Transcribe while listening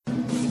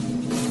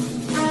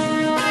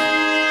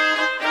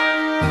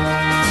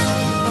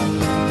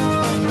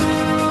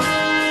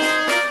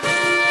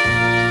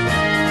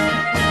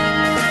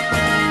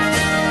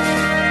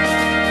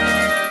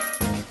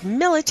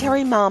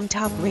Joy Mom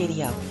Talk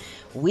Radio.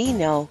 We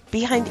know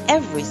behind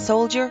every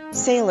soldier,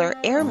 sailor,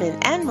 airman,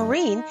 and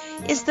Marine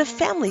is the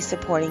family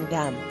supporting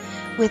them.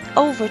 With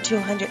over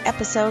 200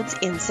 episodes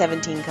in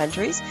 17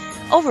 countries,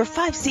 over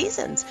 5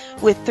 seasons,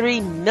 with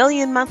 3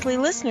 million monthly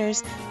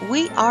listeners,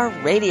 we are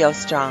radio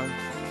strong.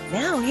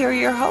 Now here are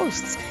your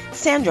hosts,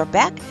 Sandra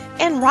Beck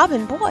and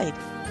Robin Boyd.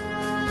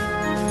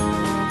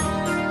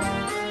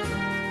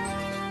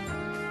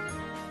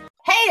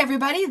 Hey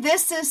everybody,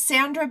 this is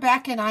Sandra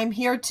Beck and I'm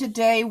here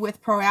today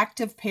with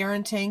proactive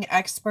parenting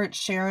expert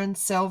Sharon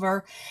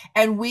Silver,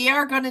 and we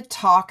are going to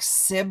talk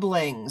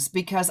siblings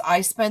because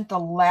I spent the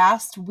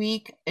last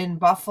week in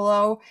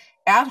Buffalo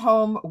at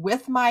home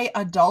with my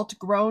adult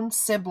grown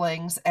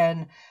siblings,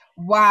 and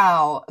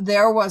wow,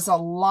 there was a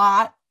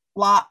lot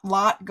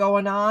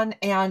going on,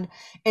 and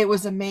it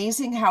was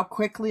amazing how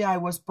quickly I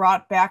was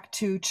brought back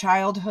to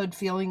childhood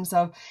feelings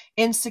of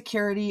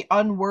insecurity,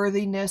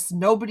 unworthiness.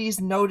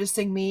 Nobody's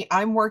noticing me.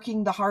 I'm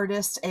working the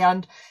hardest,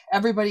 and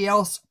everybody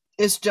else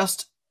is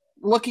just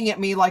looking at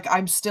me like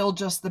I'm still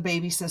just the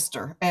baby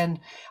sister. And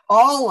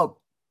all of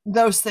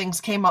those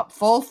things came up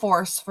full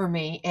force for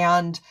me,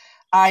 and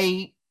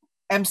I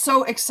am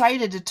so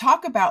excited to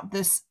talk about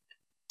this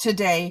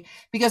today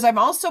because I'm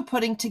also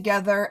putting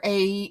together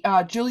a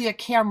Julia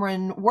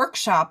Cameron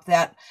workshop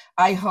that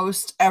I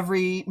host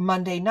every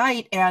Monday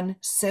night, and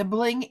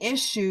sibling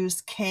issues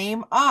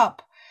came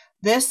up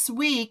this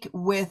week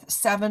with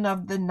 7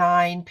 of the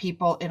 9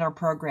 people in our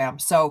program.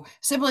 So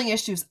sibling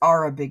issues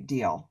are a big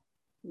deal.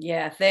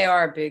 Yeah, they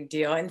are a big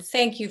deal. And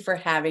thank you for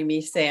having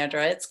me,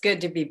 Sandra. It's good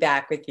to be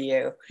back with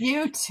you.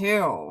 You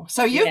too.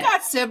 So you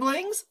got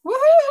siblings. Woohoo!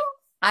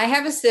 I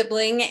have a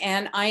sibling,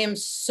 and I am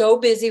so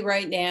busy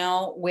right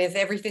now with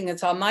everything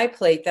that's on my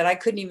plate that I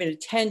couldn't even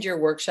attend your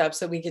workshop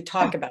so we could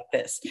talk about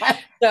this.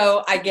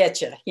 So I get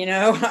you,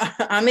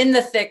 I'm in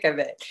the thick of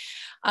it.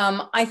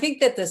 I think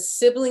that the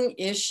sibling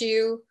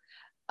issue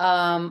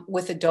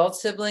with adult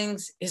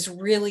siblings is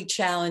really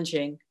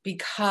challenging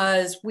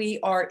because we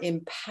are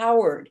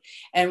empowered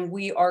and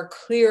we are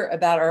clear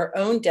about our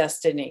own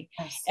destiny.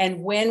 Yes.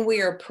 And when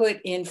we are put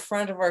in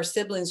front of our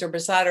siblings or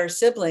beside our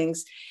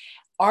siblings,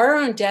 our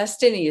own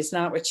destiny is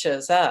not what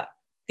shows up.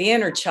 The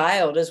inner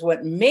child is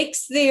what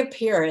makes the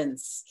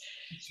appearance.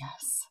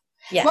 Yes.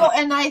 Yeah. Well,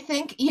 and I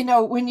think,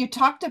 when you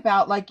talked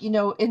about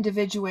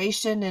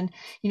individuation and,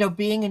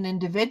 being an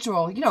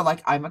individual,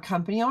 like I'm a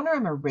company owner,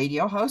 I'm a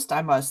radio host,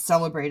 I'm a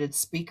celebrated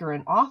speaker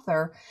and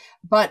author.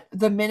 But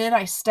the minute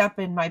I step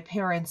in my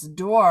parents'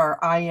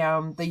 door, I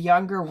am the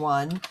younger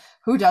one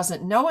who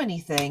doesn't know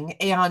anything.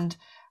 And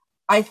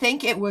I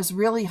think it was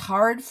really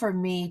hard for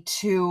me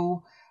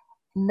to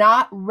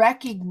not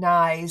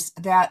recognize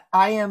that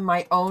I am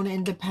my own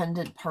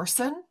independent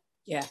person.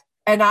 Yeah.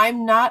 And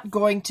I'm not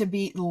going to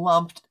be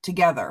lumped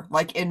together.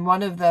 Like in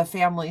one of the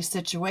family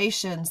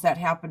situations that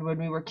happened when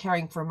we were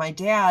caring for my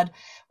dad,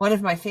 one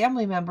of my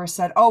family members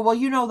said, "Oh,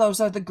 well, those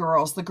are the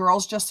girls. The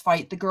girls just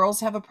fight. The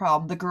girls have a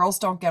problem. The girls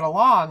don't get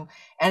along."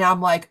 And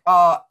I'm like,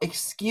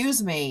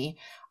 excuse me.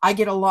 I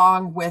get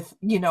along with,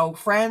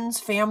 friends,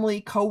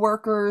 family,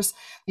 coworkers,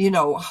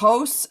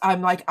 hosts.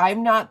 I'm like,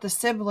 I'm not the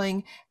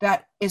sibling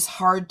that is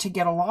hard to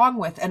get along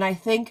with. And I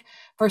think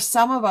for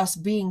some of us,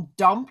 being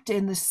dumped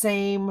in the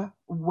same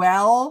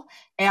well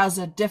as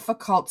a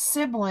difficult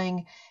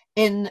sibling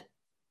that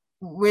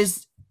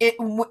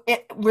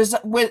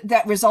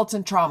results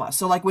in trauma.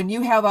 So like when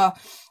you have a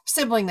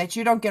sibling that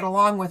you don't get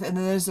along with and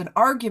then there's an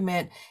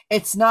argument,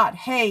 it's not,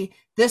 hey,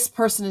 this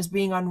person is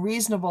being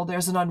unreasonable.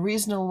 There's an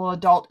unreasonable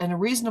adult and a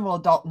reasonable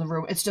adult in the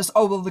room. It's just,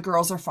 oh, well, the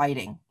girls are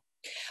fighting.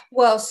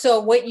 Well, so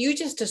what you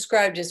just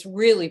described is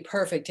really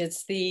perfect. It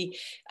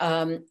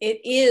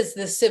is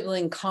the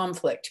sibling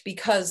conflict,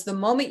 because the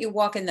moment you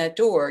walk in that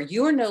door,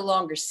 you are no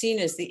longer seen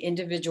as the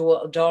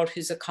individual adult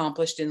who's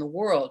accomplished in the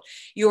world.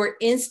 You are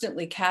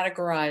instantly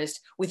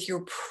categorized with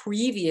your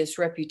previous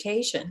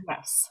reputation.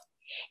 Yes.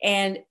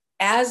 And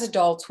as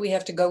adults, we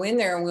have to go in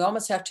there and we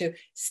almost have to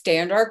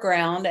stand our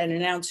ground and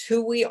announce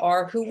who we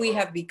are, who we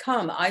have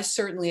become. I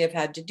certainly have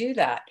had to do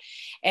that.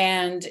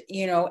 And,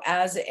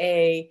 as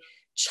a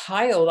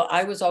child,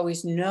 I was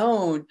always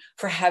known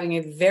for having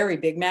a very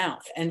big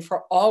mouth and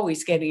for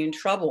always getting in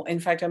trouble. In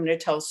fact, I'm going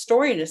to tell a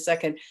story in a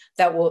second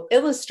that will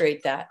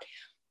illustrate that.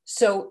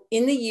 So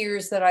in the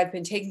years that I've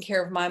been taking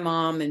care of my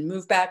mom and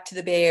moved back to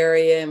the Bay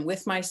Area and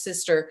with my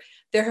sister,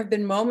 there have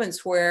been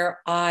moments where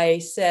I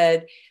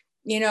said,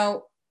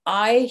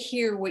 I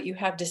hear what you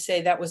have to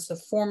say. That was the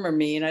former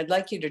me, and I'd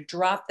like you to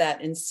drop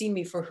that and see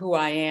me for who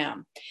I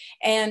am.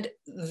 And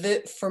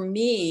for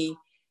me,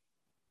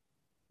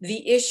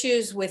 the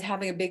issues with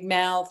having a big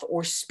mouth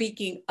or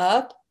speaking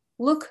up,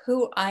 look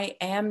who I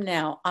am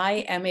now.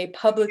 I am a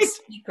public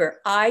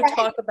speaker. I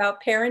talk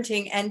about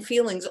parenting and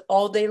feelings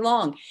all day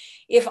long.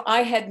 If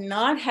I had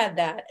not had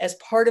that as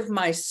part of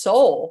my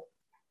soul,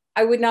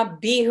 I would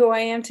not be who I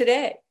am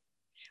today.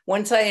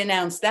 Once I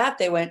announced that,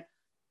 they went,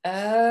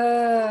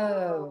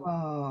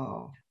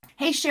 oh.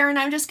 Hey, Sharon,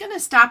 I'm just going to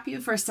stop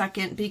you for a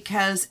second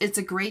because it's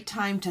a great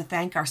time to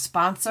thank our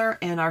sponsor.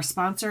 And our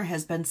sponsor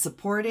has been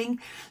supporting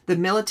the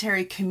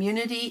military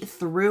community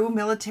through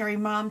Military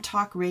Mom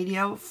Talk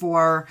Radio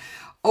for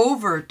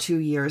over 2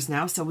 years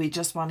now. So we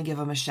just want to give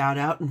them a shout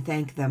out and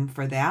thank them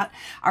for that.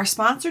 Our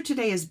sponsor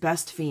today is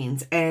Best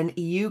Fiends. And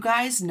you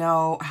guys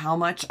know how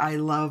much I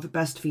love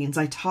Best Fiends.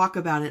 I talk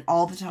about it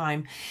all the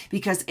time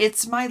because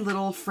it's my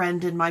little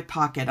friend in my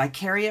pocket. I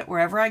carry it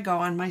wherever I go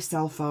on my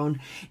cell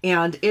phone.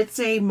 And it's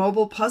a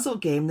mobile puzzle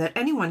game that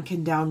anyone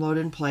can download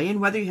and play.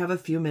 And whether you have a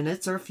few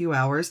minutes or a few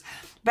hours,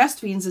 Best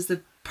Fiends is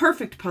the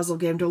perfect puzzle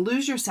game to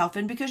lose yourself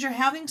in because you're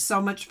having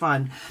so much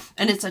fun.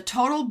 And it's a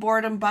total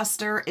boredom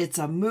buster. It's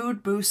a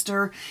mood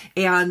booster.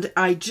 And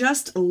I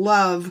just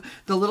love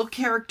the little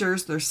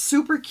characters. They're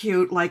super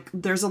cute. Like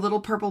there's a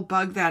little purple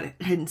bug that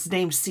is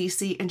named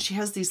Cece, and she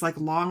has these like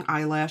long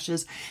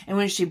eyelashes. And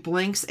when she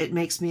blinks, it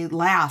makes me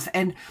laugh.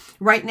 And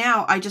right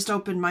now I just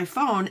opened my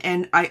phone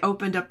and I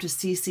opened up to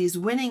Cece's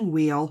winning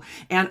wheel,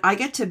 and I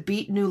get to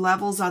beat new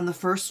levels on the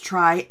first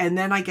try. And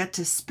then I get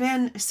to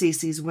spin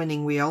Cece's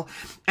winning wheel,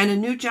 and a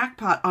new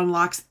jackpot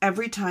unlocks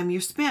every time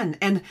you spin.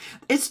 And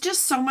it's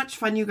just so much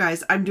fun, you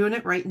guys. I'm doing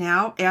it right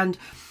now. And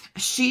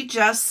she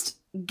just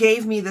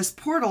gave me this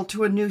portal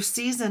to a new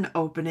season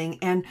opening.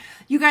 And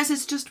you guys,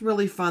 it's just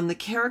really fun. The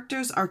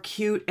characters are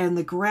cute and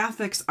the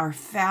graphics are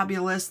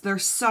fabulous. They're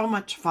so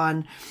much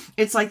fun.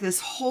 It's like this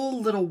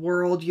whole little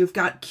world. You've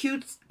got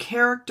cute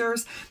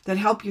characters that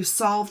help you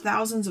solve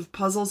thousands of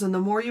puzzles. And the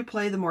more you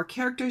play, the more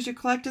characters you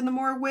collect, and the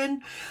more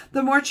win,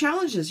 the more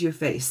challenges you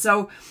face.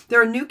 So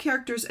there are new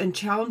characters and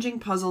challenging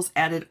puzzles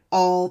added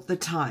all the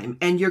time.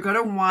 And you're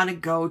going to want to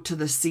go to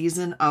the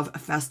season of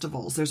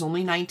festivals. There's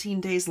only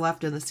 19 days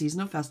left in the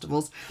season of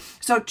festivals.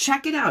 So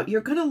check it out.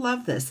 You're going to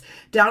love this.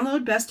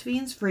 Download Best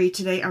Fiends free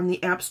today on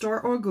the App Store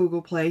or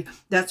Google Play.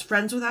 That's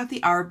Friends Without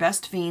the R,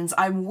 Best Fiends.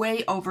 I'm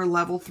way over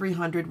level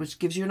 300, which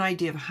gives you an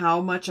idea of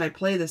how much I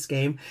play this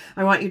game.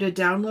 I want you to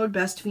download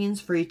Best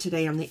Fiends free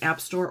today on the App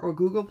Store or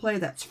Google Play.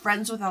 That's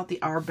Friends Without the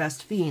R,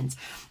 Best Fiends.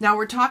 Now,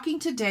 we're talking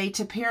today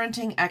to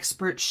parenting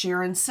expert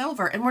Sharon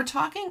Silver, and we're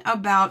talking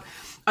about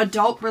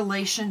adult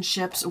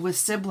relationships with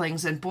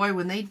siblings. And boy,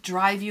 when they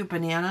drive you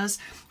bananas,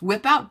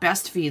 whip out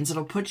Best Fiends.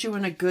 It'll put you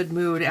in a good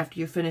mood after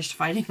you finish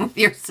fighting with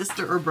your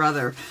sister or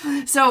brother.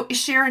 So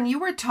Sharon, you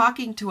were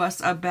talking to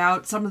us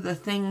about some of the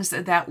things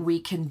that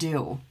we can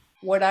do.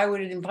 What I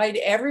would invite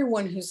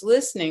everyone who's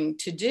listening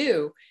to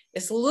do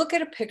is look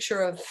at a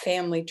picture of a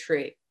family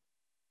tree.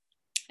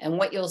 And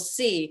what you'll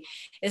see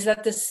is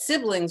that the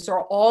siblings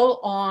are all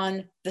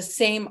on the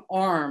same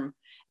arm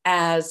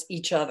as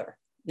each other.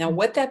 Now,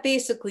 what that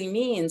basically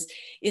means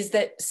is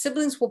that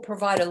siblings will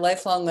provide a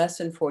lifelong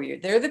lesson for you.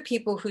 They're the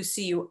people who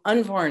see you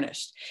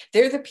unvarnished.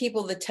 They're the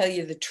people that tell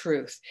you the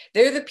truth.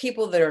 They're the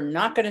people that are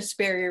not going to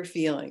spare your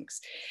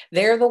feelings.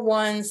 They're the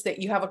ones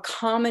that you have a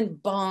common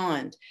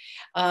bond.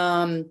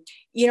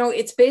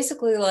 It's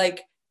basically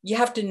like you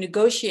have to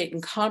negotiate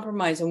and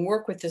compromise and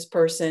work with this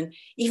person,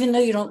 even though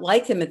you don't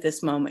like them at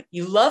this moment.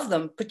 You love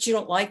them, but you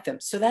don't like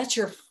them. So that's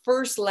your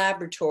first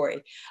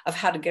laboratory of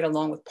how to get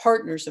along with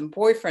partners and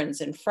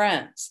boyfriends and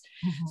friends.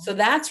 Mm-hmm. So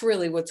that's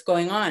really what's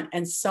going on.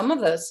 And some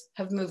of us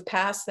have moved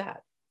past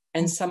that,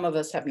 and some of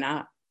us have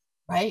not.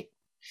 Right.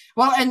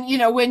 Well, and,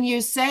 when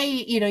you say,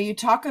 you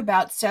talk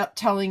about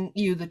telling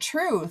you the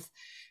truth,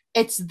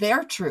 it's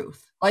their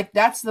truth. Like,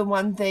 that's the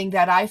one thing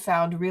that I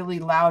found really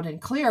loud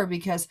and clear,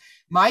 because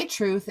my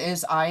truth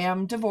is I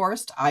am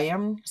divorced. I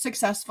am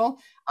successful.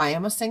 I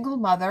am a single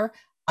mother.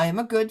 I am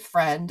a good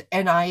friend,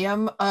 and I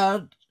am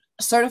a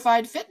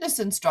certified fitness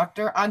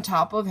instructor on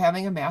top of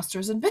having a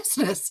master's in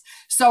business.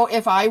 So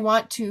if I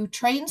want to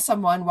train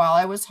someone, while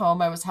I was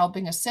home, I was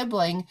helping a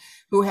sibling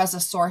who has a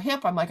sore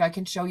hip. I'm like, I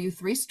can show you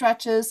 3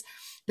 stretches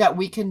that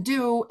we can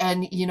do,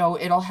 and,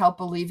 it'll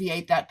help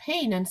alleviate that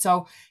pain. And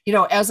so,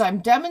 as I'm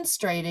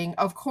demonstrating,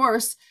 of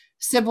course,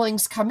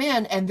 siblings come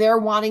in and they're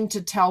wanting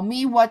to tell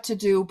me what to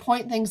do,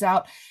 point things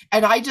out.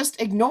 And I just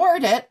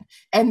ignored it.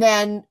 And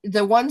then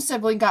the one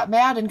sibling got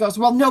mad and goes,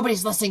 well,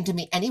 nobody's listening to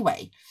me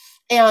anyway.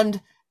 And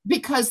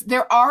because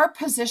there are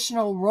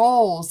positional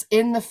roles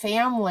in the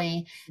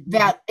family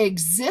that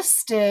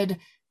existed,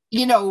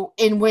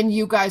 in when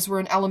you guys were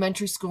in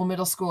elementary school,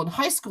 middle school, and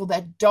high school,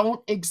 that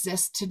don't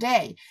exist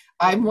today.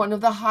 I'm one of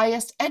the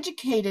highest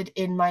educated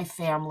in my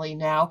family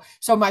now.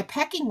 So my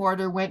pecking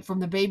order went from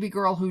the baby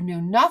girl who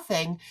knew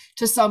nothing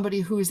to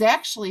somebody who's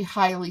actually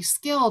highly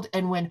skilled.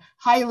 And when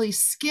highly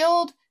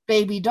skilled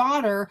baby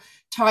daughter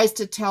tries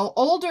to tell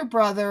older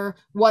brother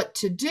what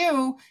to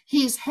do,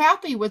 he's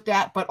happy with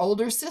that, but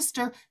older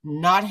sister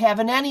not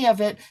having any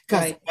of it,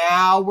 because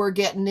now we're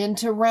getting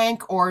into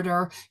rank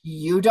order.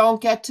 You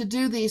don't get to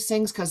do these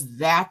things because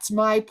that's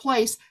my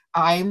place.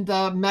 I'm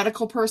the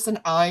medical person.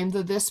 I'm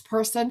the this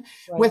person,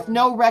 with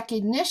no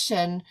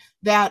recognition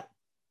that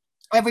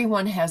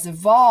everyone has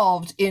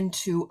evolved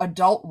into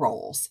adult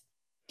roles.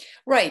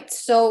 Right.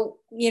 So,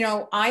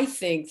 I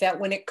think that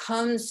when it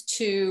comes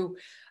to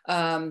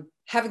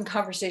having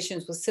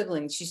conversations with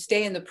siblings. You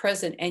stay in the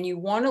present, and you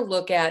want to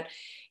look at,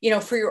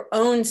 for your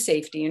own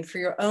safety and for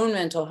your own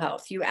mental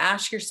health, you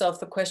ask yourself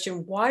the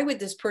question, why would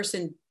this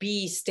person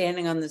be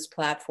standing on this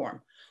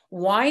platform?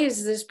 Why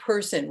is this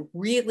person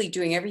really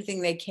doing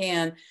everything they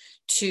can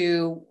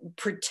to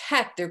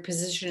protect their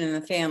position in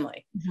the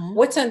family? Mm-hmm.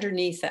 What's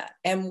underneath that?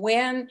 And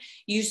when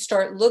you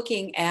start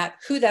looking at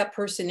who that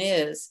person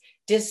is,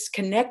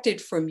 disconnected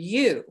from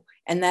you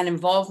and that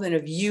involvement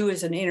of you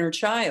as an inner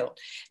child,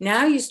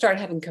 now you start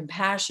having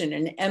compassion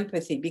and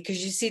empathy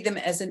because you see them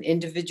as an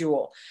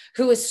individual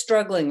who is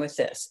struggling with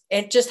this.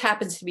 It just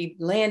happens to be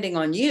landing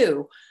on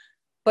you.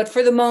 But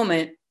for the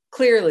moment,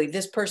 clearly,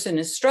 this person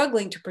is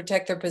struggling to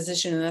protect their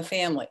position in the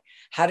family.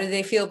 How do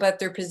they feel about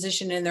their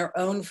position in their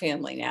own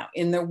family now,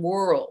 in their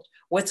world?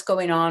 What's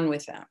going on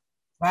with them?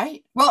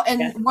 Right. Well,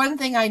 and one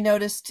thing I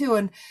noticed too,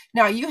 and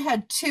now you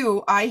had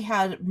two, I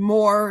had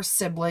more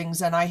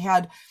siblings, and I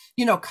had,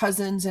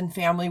 cousins and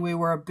family. We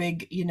were a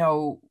big,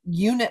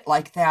 unit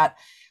like that.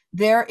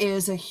 There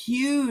is a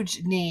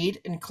huge need,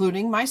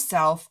 including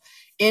myself,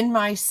 in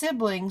my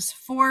siblings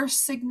for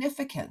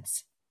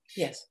significance.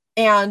 Yes.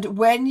 And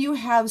when you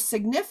have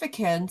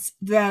significance,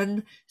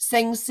 then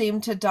things seem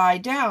to die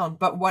down.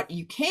 But what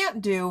you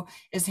can't do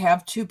is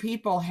have two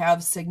people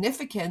have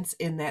significance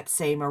in that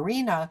same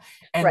arena.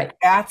 And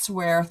that's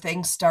where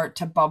things start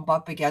to bump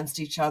up against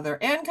each other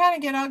and kind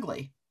of get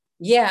ugly.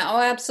 Yeah, oh,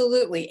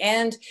 absolutely.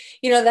 And,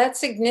 that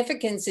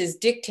significance is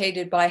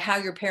dictated by how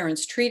your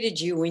parents treated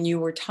you when you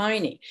were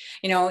tiny.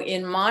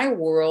 In my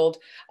world,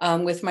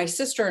 with my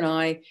sister and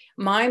I,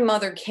 my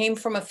mother came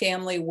from a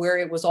family where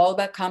it was all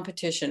about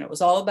competition. It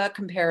was all about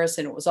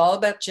comparison. It was all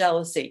about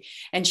jealousy.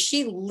 And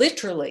she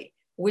literally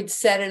would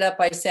set it up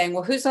by saying,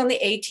 well, who's on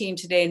the A team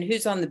today and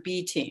who's on the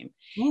B team?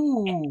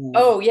 Ooh.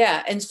 Oh,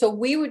 yeah. And so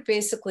we would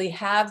basically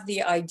have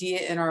the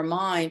idea in our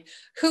mind,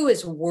 who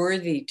is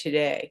worthy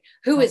today,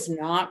 who is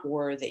not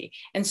worthy.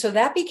 And so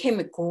that became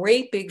a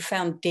great big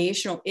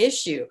foundational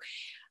issue.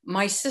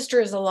 My sister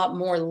is a lot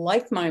more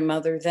like my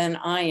mother than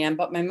I am,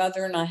 but my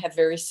mother and I have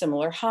very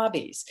similar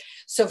hobbies.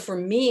 So for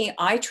me,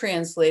 I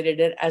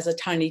translated it as a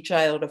tiny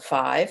child of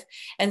 5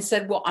 and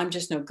said, well, I'm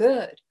just no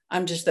good.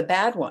 I'm just the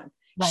bad one.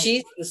 Right.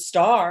 She's the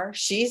star.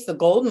 She's the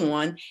golden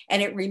one.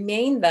 And it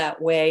remained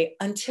that way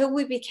until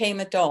we became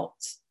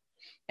adults.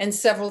 And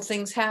several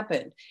things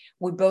happened.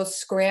 We both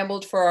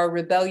scrambled for our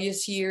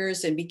rebellious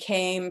years and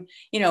became,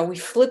 we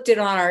flipped it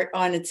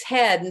on its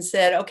head and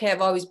said, okay,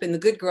 I've always been the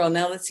good girl.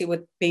 Now let's see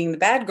what being the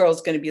bad girl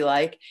is going to be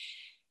like.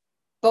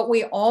 But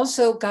we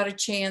also got a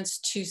chance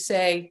to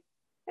say,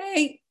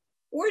 hey,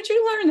 where'd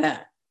you learn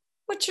that?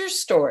 What's your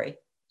story?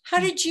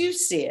 How did you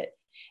see it?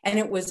 And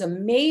it was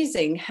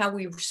amazing how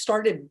we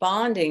started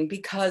bonding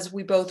because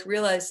we both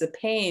realized the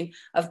pain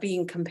of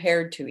being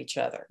compared to each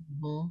other.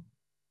 Mm-hmm.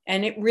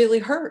 And it really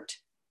hurt.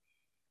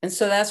 And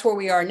so that's where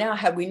we are now.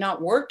 Had we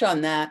not worked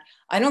on that,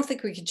 I don't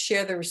think we could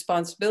share the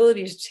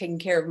responsibilities of taking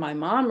care of my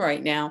mom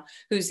right now,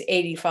 who's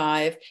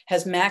 85,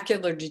 has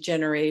macular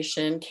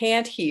degeneration,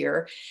 can't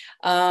hear.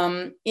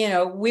 We'd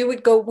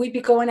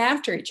be going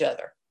after each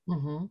other.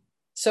 Mm-hmm.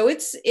 So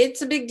it's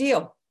a big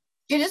deal.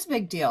 It is a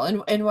big deal.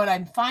 And what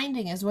I'm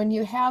finding is when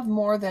you have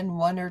more than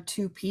one or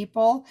two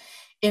people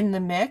in the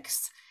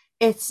mix,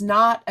 it's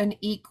not an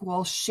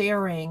equal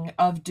sharing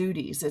of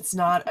duties. It's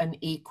not an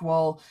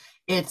equal,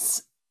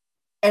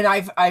 and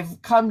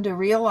I've come to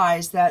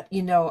realize that,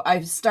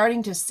 I'm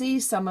starting to see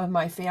some of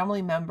my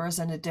family members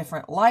in a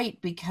different light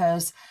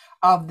because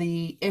of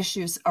the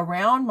issues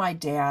around my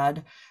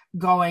dad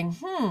going,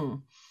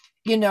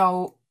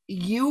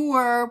 you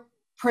were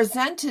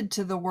presented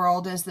to the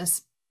world as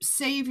this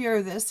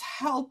savior, this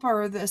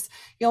helper, this,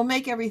 you'll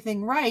make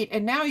everything right.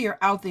 And now you're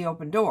out the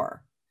open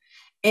door.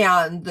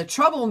 And the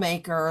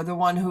troublemaker, the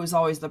one who's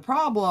always the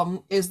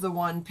problem, is the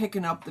one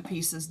picking up the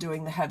pieces,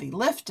 doing the heavy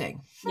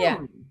lifting. Yeah.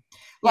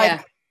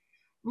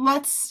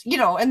 Let's,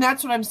 and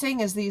that's what I'm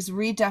saying is these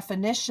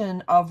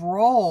redefinition of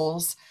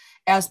roles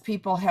as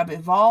people have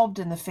evolved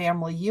in the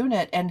family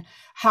unit and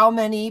how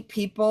many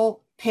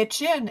people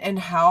pitch in and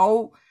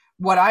how,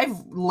 what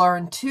I've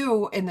learned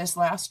too in this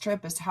last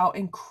trip is how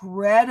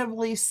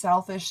incredibly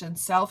selfish and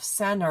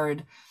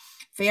self-centered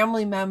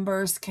family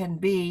members can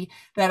be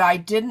that I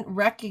didn't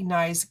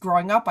recognize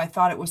growing up. I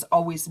thought it was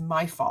always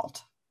my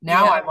fault.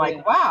 Now I'm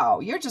like, wow,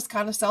 you're just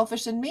kind of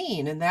selfish and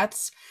mean. And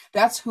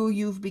that's who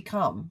you've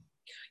become.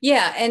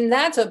 Yeah. And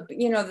that's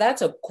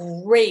a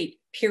great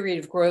period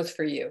of growth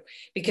for you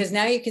because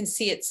now you can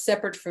see it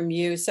separate from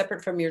you,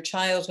 separate from your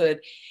childhood.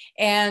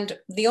 And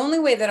the only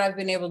way that I've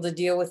been able to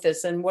deal with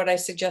this and what I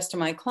suggest to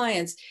my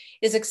clients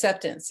is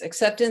acceptance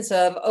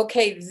of,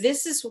 okay,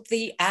 this is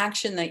the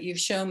action that you've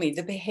shown me,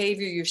 the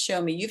behavior you've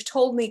shown me. You've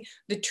told me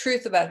the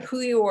truth about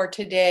who you are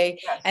today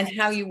and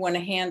how you want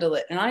to handle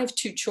it. And I have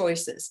two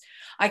choices.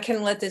 I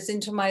can let this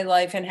into my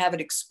life and have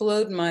it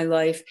explode in my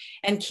life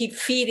and keep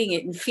feeding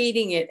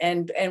it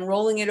and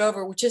rolling it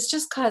over, which is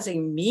just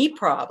causing me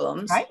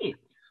problems. Right.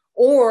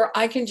 Or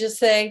I can just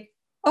say,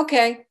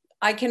 okay,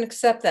 I can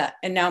accept that.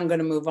 And now I'm going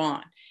to move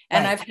on.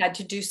 And I've had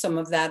to do some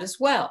of that as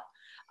well.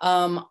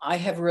 I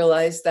have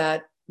realized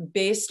that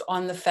based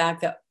on the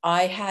fact that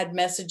I had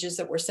messages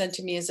that were sent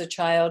to me as a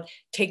child.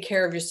 Take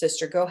care of your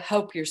sister, go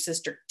help your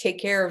sister, take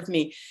care of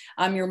me,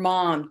 I'm your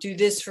mom, do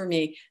this for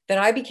me, that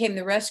I became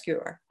the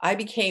rescuer. I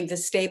became the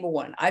stable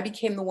one. I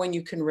became the one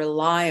you can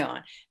rely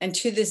on. And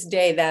to this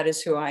day, that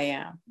is who I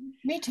am.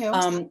 Me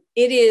too.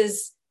 It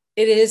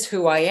is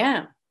who I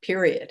am,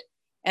 period.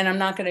 And I'm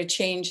not going to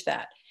change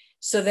that.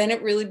 So then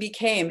it really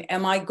became,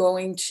 am I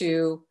going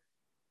to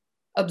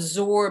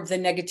absorb the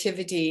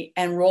negativity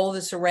and roll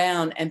this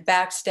around and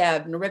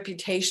backstab and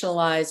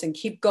reputationalize and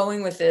keep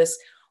going with this?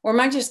 Or am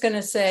I just going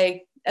to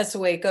say, that's the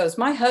way it goes?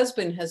 My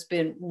husband has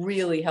been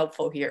really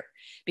helpful here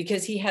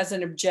because he has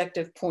an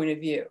objective point of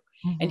view,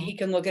 and he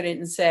can look at it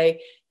and say,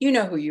 you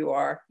know who you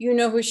are, you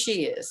know who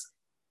she is.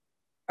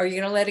 Are you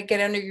going to let it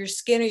get under your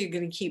skin, or are you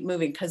going to keep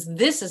moving? Because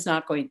this is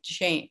not going to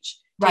change.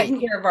 Right.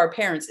 Taking care of our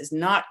parents is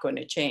not going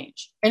to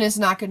change. And it's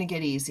not going to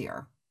get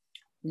easier.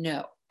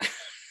 No.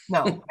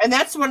 No. And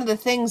that's one of the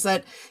things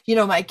that,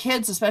 my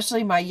kids,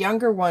 especially my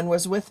younger one,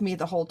 was with me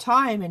the whole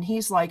time. And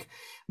he's like,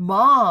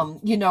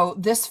 Mom,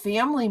 this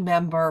family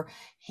member,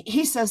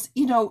 he says,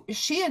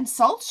 she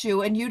insults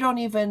you and you don't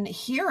even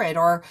hear it,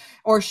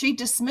 or she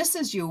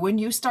dismisses you. When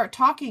you start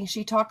talking,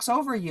 she talks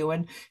over you.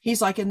 And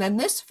he's like, and then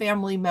this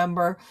family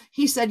member,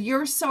 he said,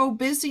 you're so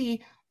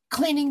busy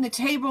cleaning the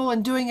table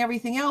and doing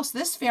everything else.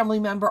 This family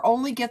member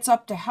only gets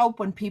up to help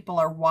when people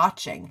are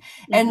watching.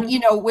 And,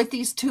 with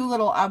these two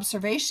little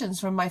observations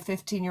from my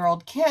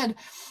 15-year-old kid,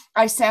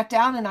 I sat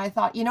down and I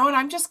thought, what,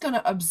 I'm just going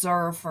to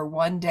observe for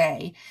one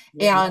day.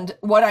 And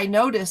what I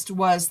noticed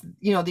was,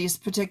 these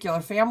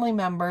particular family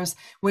members,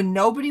 when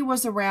nobody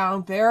was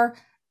around, they're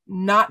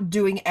not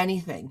doing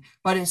anything.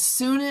 But as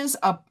soon as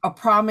a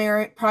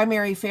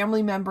primary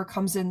family member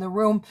comes in the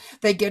room,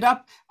 they get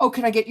up. Oh,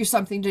 can I get you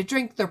something to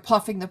drink? They're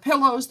puffing the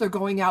pillows. They're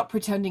going out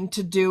pretending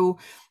to do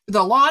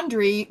the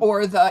laundry,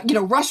 or the,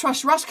 rush,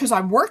 because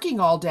I'm working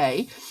all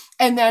day.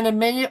 And then a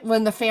minute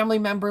when the family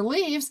member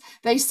leaves,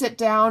 they sit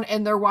down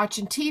and they're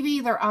watching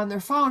TV, they're on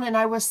their phone. And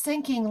I was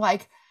thinking,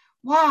 like,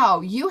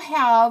 wow, you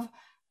have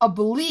a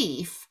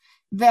belief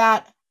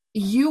that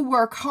you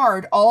work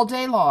hard all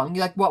day long.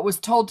 Like, what was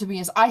told to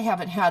me is, I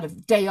haven't had a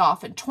day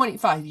off in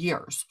 25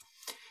 years.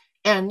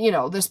 And,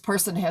 this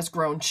person has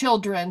grown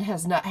children,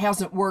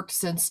 hasn't worked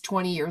since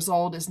 20 years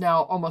old, is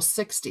now almost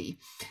 60.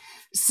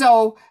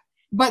 So,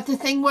 but the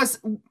thing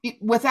was,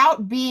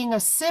 without being a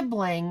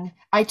sibling,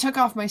 I took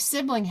off my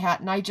sibling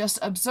hat and I just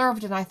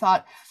observed, and I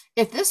thought,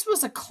 if this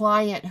was a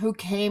client who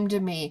came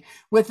to me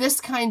with this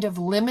kind of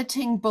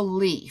limiting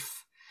belief,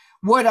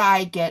 would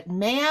I get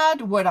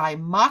mad? Would I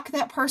mock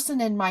that person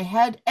in my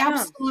head?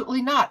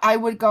 Absolutely not. I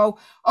would go,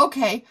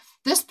 okay,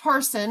 this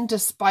person,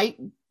 despite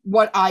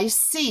what I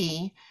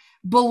see,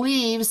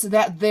 believes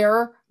that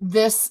they're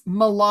this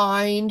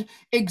maligned,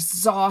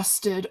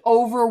 exhausted,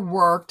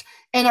 overworked,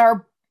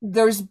 and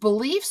those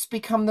beliefs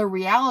become the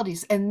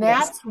realities. And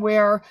that's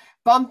where,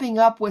 bumping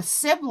up with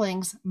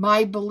siblings,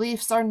 my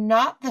beliefs are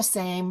not the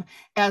same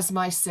as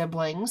my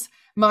siblings.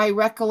 My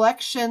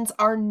recollections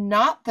are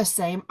not the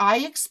same. I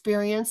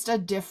experienced a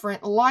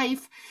different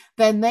life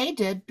than they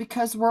did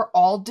because we're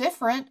all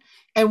different.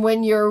 And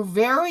when you're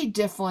very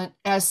different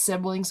as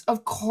siblings,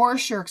 of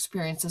course your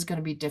experience is going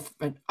to be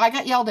different. I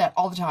got yelled at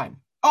all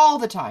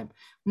the time,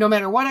 no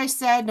matter what I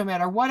said, no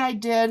matter what I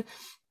did.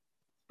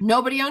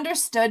 Nobody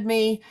understood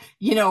me.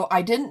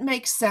 I didn't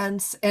make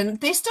sense, and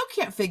they still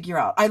can't figure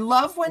out. I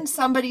love when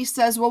somebody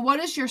says, well,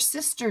 what does your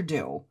sister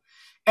do?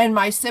 And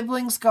my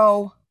siblings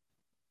go,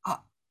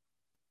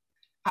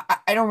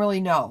 I don't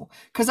really know,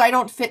 because I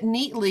don't fit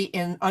neatly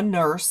in a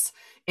nurse,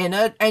 in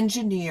an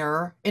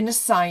engineer, in a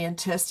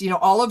scientist.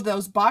 All of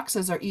those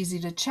boxes are easy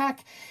to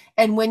check.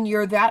 And when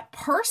you're that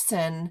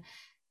person,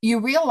 you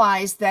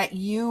realize that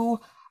you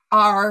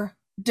are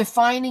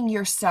defining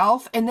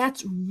yourself, and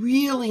that's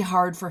really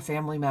hard for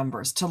family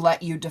members to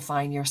let you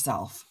define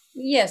yourself.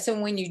 Yes.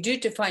 And when you do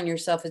define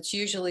yourself, it's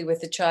usually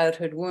with the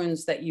childhood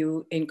wounds that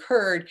you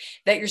incurred,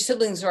 that your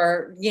siblings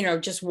are,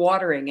 just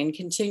watering and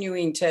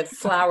continuing to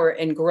flower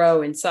and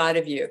grow inside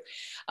of you.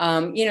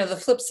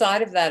 The flip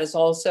side of that is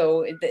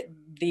also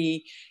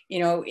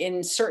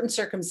in certain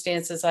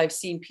circumstances, I've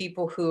seen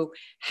people who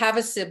have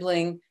a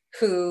sibling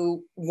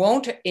who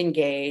won't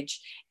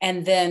engage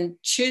and then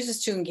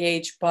chooses to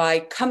engage by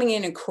coming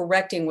in and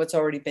correcting what's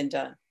already been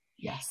done.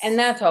 Yes. And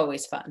that's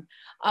always fun.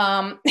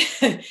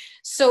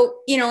 So,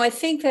 I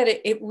think that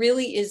it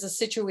really is a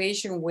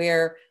situation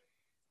where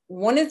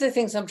one of the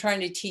things I'm trying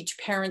to teach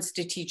parents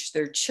to teach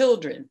their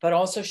children, but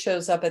also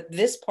shows up at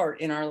this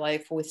part in our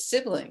life with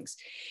siblings,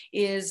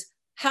 is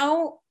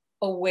how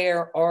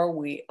aware are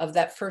we of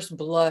that first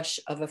blush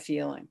of a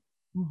feeling?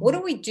 Mm-hmm. What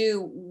do we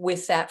do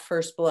with that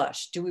first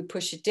blush? Do we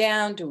push it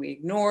down? Do we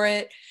ignore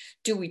it?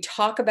 Do we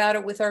talk about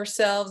it with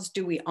ourselves?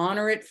 Do we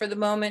honor it for the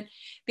moment?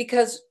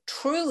 Because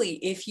truly,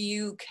 if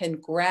you can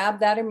grab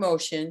that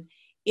emotion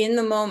in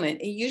the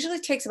moment, it usually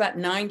takes about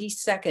 90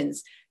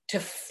 seconds to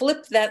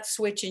flip that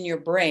switch in your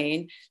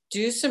brain,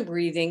 do some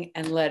breathing,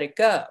 and let it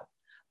go.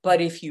 But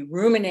if you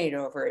ruminate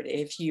over it,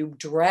 if you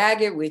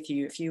drag it with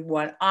you, if you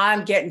want,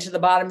 I'm getting to the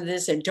bottom of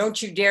this and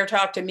don't you dare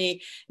talk to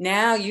me,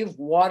 now you've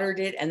watered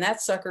it, and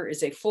that sucker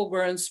is a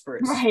full-grown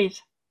spruce.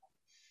 Right.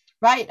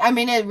 Right. I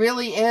mean, it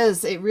really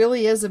is. It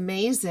really is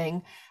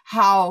amazing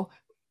how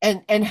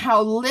and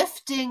how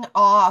lifting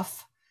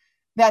off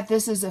that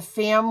this is a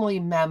family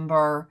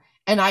member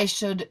and I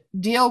should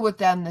deal with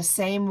them the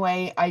same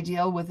way I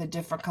deal with a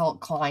difficult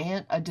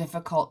client, a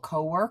difficult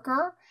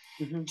coworker,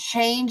 Mhm.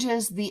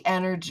 changes the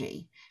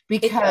energy.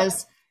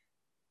 Because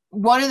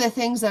one of the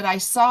things that I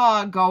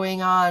saw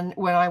going on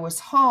when I was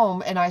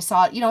home, and I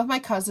saw, with my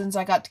cousins,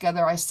 I got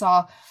together, I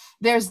saw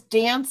there's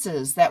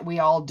dances that we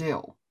all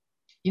do.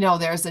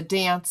 There's a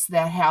dance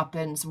that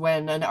happens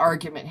when an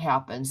argument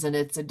happens, and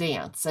it's a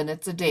dance, and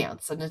it's a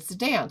dance, and it's a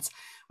dance.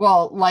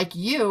 Well, like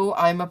you,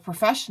 I'm a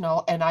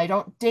professional, and I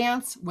don't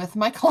dance with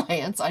my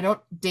clients. I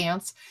don't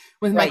dance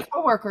with my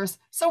coworkers.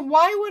 So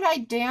why would I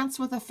dance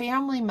with a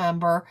family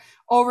member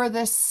over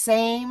the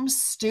same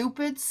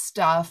stupid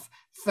stuff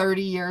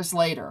 30 years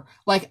later?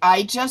 Like,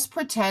 I just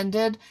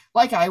pretended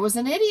like I was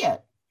an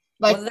idiot.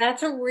 Well,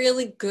 that's a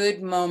really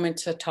good moment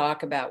to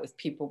talk about with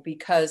people,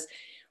 because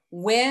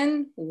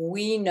when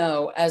we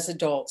know as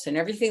adults, and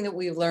everything that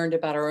we've learned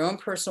about our own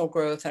personal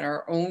growth and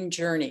our own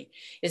journey,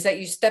 is that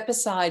you step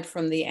aside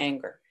from the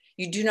anger.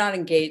 You do not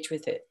engage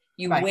with it.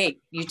 You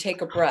wait, you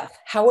take a breath.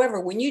 However,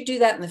 when you do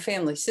that in the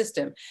family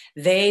system,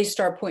 they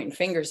start pointing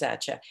fingers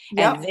at you,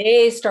 and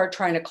they start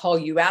trying to call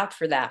you out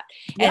for that.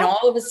 And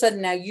all of a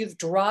sudden now you've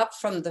dropped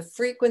from the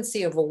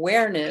frequency of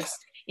awareness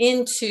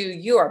into,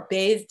 you are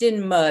bathed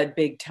in mud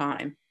big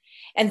time,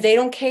 and they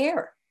don't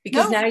care.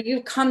 Because now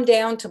you've come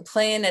down to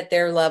playing at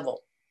their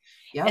level.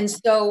 Yep. And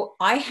so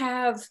I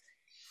have,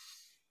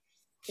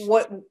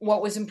 what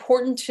was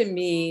important to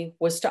me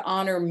was to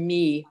honor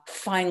me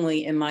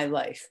finally in my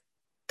life.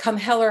 Come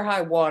hell or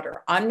high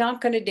water, I'm not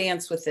going to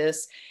dance with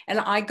this. And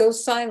I go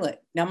silent.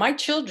 Now, my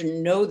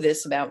children know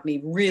this about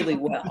me really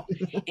well.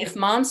 If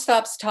mom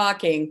stops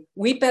talking,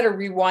 we better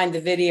rewind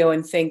the video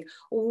and think,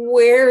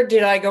 where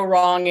did I go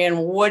wrong and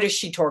what has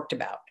she talked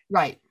about?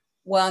 Right.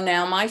 Well,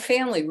 now my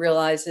family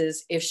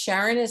realizes if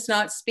Sharon is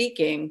not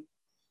speaking,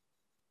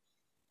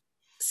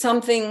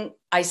 something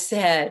I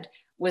said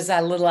was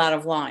a little out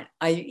of line.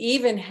 I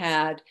even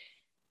had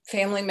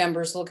family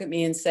members look at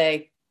me and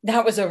say,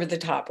 that was over the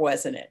top,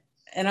 wasn't it?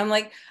 And I'm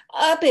like,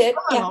 a bit.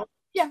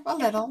 Yeah, a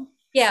little.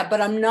 Yeah,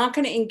 but I'm not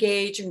going to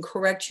engage and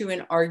correct you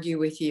and argue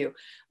with you.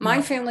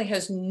 My family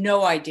has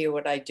no idea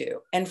what I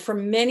do. And for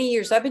many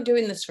years, I've been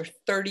doing this for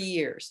 30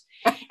 years.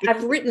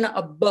 I've written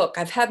a book.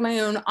 I've had my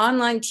own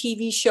online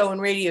TV show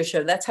and radio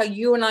show. That's how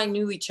you and I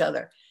knew each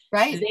other.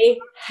 Right. They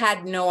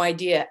had no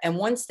idea. And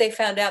once they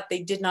found out,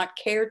 they did not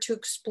care to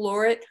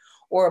explore it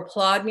or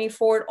applaud me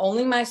for it.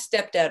 Only my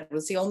stepdad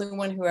was the only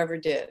one who ever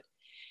did.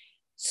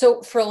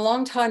 So for a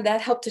long time, that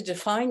helped to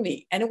define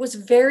me. And it was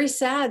very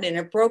sad and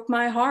it broke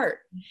my heart.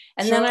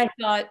 And then I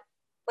thought,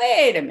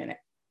 wait a minute.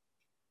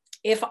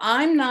 If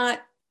I'm not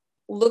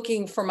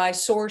looking for my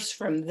source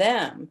from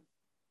them,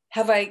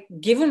 have I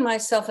given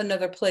myself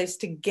another place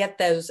to get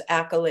those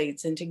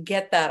accolades and to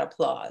get that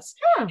applause?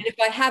 Sure. And if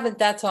I haven't,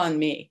 that's on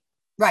me.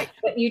 Right.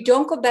 But you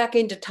don't go back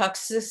into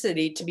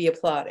toxicity to be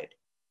applauded.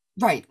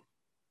 Right.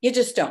 You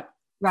just don't.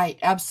 Right.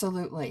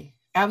 Absolutely.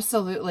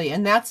 Absolutely.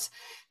 And that's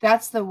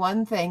the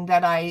one thing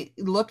that I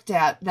looked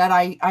at, that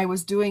I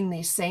was doing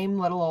these same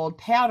little old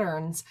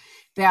patterns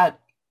that,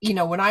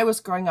 when I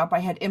was growing up, I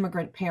had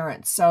immigrant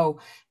parents.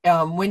 So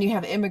when you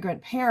have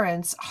immigrant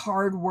parents,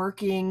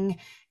 hardworking,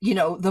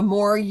 the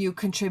more you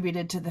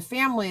contributed to the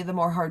family, the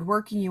more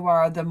hardworking you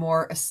are, the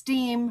more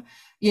esteem,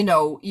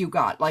 you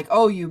got. Like,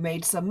 oh, you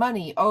made some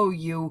money. Oh,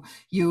 you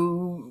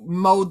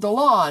mowed the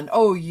lawn.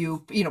 Oh,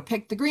 you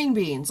picked the green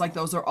beans. Like,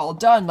 those are all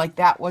done. Like,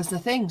 that was the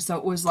thing. So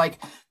it was like,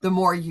 the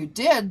more you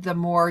did, the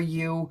more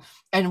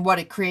and what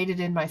it created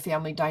in my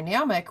family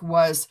dynamic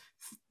was,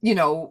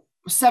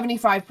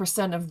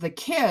 75% of the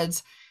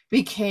kids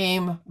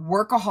became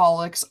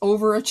workaholics,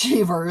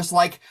 overachievers,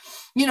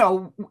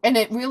 and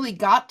it really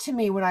got to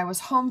me when I was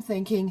home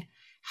thinking,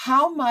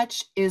 how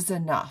much is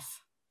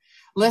enough?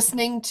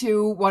 Listening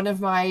to one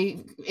of my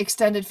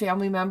extended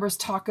family members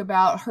talk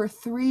about her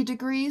 3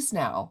 degrees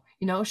now.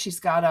 She's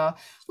got a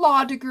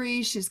law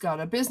degree, she's got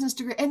a business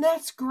degree, and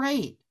that's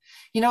great.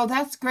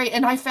 That's great.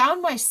 And I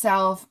found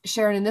myself,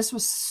 Sharon, and this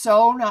was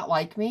so not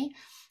like me,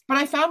 but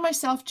I found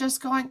myself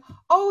just going,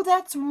 oh,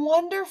 that's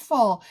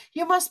wonderful.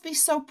 You must be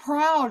so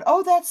proud.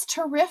 Oh, that's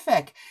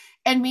terrific.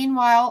 And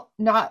meanwhile,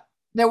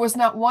 there was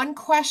not one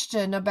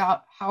question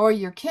about, how are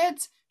your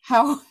kids?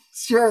 How's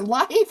your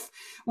life?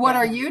 What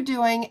are you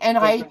doing? And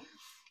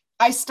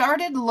I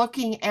started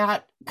looking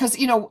at, because,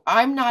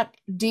 I'm not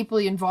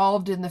deeply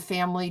involved in the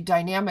family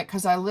dynamic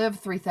because I live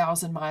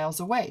 3,000 miles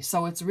away.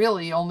 So it's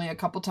really only a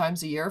couple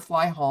times a year,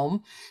 fly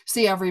home,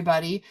 see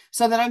everybody.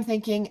 So then I'm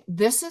thinking,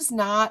 this is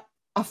not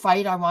a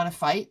fight I want to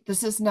fight.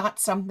 This is not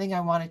something I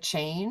want to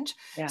change.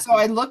 Yeah. So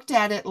I looked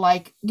at it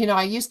like,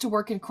 I used to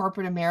work in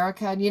corporate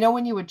America, and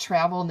when you would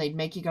travel and they'd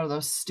make you go to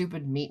those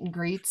stupid meet and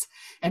greets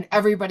and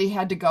everybody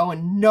had to go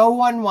and no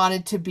one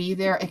wanted to be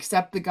there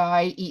except the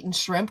guy eating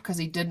shrimp because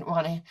he didn't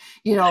want to,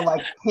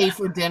 like pay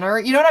for dinner.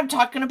 You know what I'm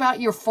talking about?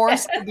 You're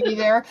forced to be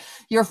there.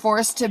 You're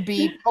forced to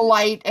be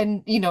polite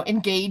and,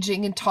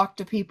 engaging and talk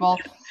to people.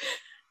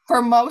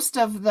 For most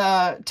of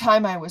the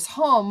time I was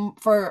home,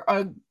 for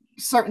a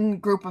certain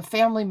group of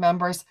family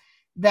members,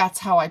 that's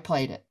how I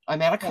played it.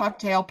 I'm at a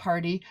cocktail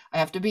party. I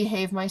have to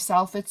behave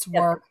myself. It's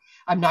work.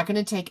 I'm not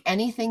going to take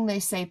anything they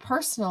say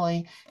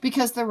personally,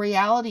 because the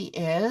reality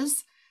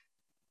is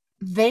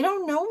they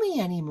don't know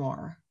me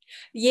anymore.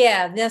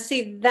 Yeah. Now,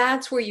 see,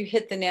 that's where you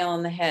hit the nail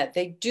on the head.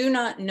 They do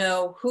not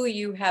know who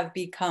you have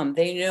become.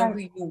 They know who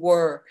you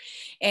were.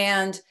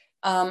 And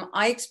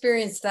I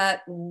experienced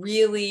that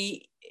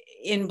really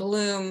in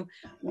bloom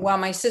while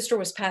my sister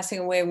was passing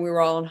away and we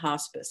were all in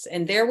hospice.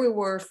 And there we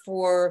were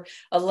for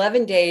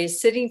 11 days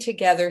sitting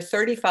together,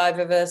 35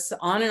 of us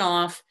on and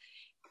off,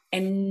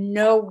 and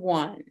no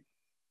one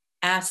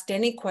asked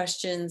any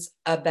questions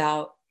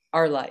about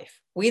our life.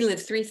 We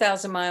live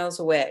 3,000 miles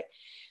away.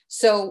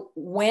 So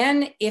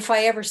if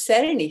I ever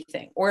said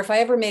anything, or if I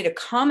ever made a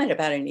comment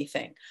about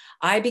anything,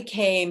 I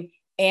became,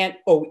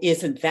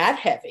 isn't that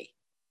heavy?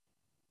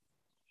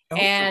 Oh.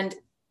 And,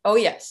 oh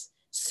yes.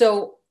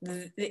 So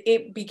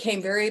it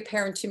became very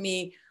apparent to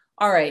me,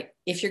 all right,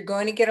 if you're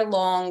going to get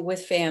along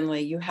with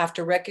family, you have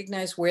to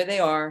recognize where they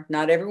are.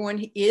 Not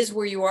everyone is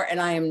where you are.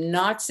 And I am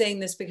not saying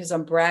this because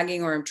I'm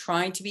bragging or I'm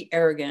trying to be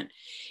arrogant.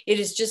 It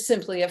is just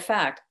simply a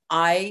fact.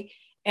 I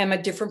am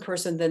a different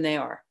person than they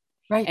are.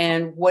 Right.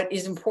 And what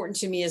is important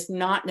to me is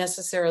not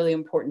necessarily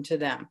important to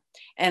them.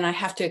 And I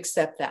have to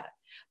accept that.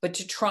 But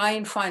to try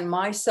and find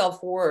my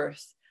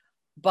self-worth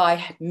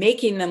by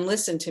making them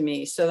listen to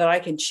me so that I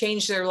can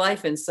change their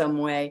life in some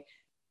way,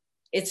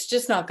 it's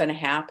just not going to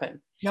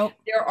happen. Nope.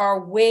 There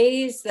are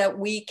ways that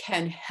we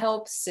can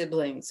help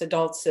siblings,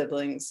 adult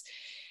siblings,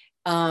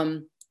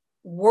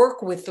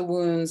 work with the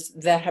wounds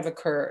that have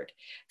occurred.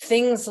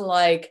 Things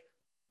like,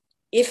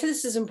 if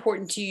this is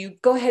important to you,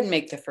 go ahead and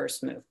make the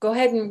first move. Go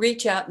ahead and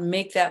reach out and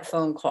make that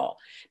phone call.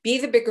 Be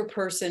the bigger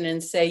person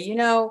and say,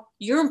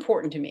 you're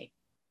important to me.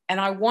 And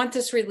I want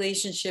this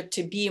relationship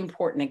to be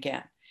important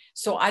again.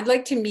 So I'd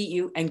like to meet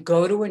you, and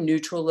go to a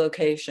neutral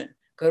location,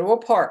 go to a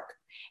park,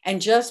 and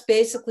just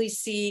basically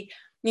see,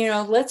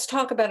 let's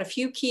talk about a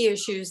few key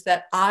issues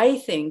that I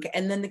think,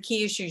 and then the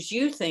key issues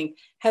you think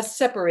have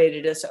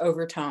separated us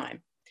over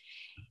time.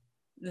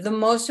 The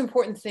most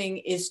important thing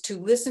is to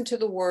listen to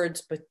the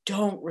words, but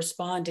don't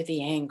respond to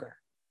the anger.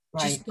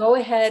 Right. Just go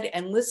ahead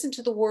and listen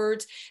to the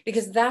words,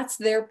 because that's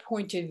their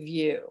point of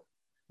view.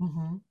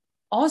 Mm-hmm.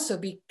 Also,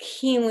 be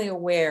keenly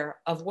aware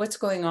of what's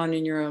going on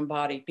in your own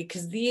body,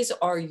 because these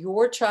are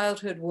your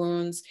childhood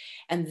wounds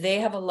and they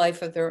have a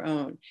life of their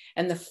own.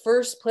 And the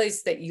first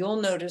place that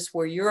you'll notice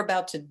where you're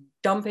about to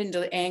dump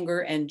into anger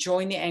and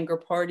join the anger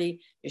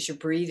party is your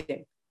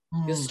breathing.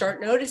 You'll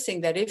start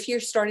noticing that if you're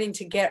starting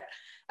to get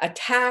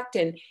attacked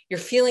and you're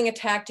feeling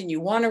attacked and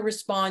you want to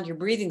respond, your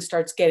breathing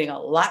starts getting a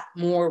lot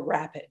more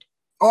rapid.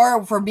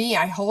 Or for me,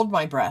 I hold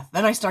my breath.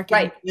 Then I start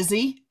getting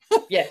dizzy.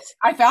 Yes.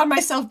 I found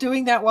myself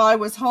doing that while I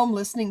was home,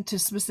 listening to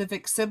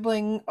specific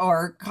sibling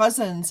or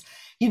cousins,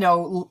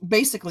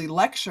 basically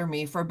lecture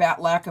me, for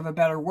lack of a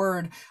better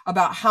word,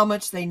 about how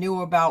much they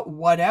knew about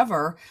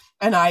whatever.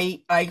 And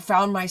I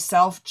found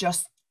myself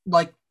just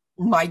like,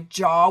 my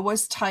jaw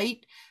was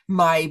tight,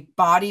 my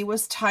body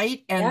was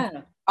tight,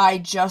 and I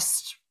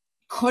just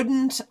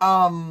couldn't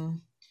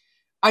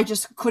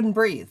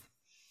breathe.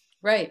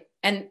 Right.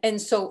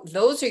 And so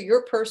those are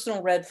your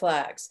personal red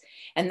flags.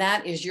 And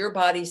that is your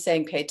body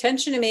saying, pay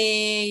attention to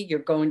me. You're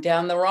going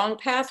down the wrong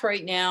path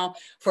right now.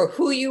 For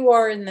who you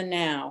are in the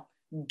now,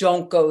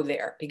 don't go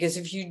there. Because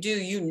if you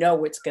do,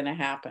 what's going to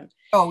happen.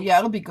 Oh, yeah,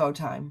 it'll be go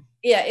time.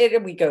 Yeah,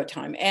 it'll be go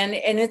time. And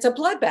it's a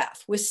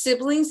bloodbath. With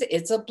siblings,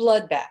 it's a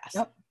bloodbath.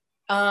 Yep.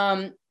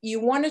 You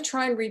want to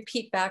try and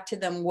repeat back to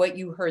them what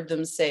you heard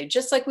them say,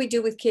 just like we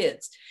do with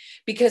kids,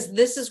 because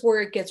this is where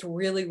it gets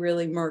really,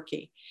 really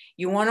murky.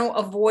 You want to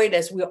avoid,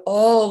 as we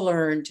all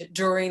learned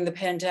during the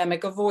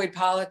pandemic, avoid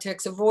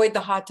politics, avoid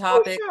the hot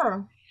topics,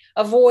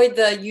 avoid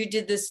you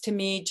did this to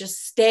me.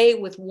 Just stay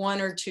with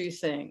one or two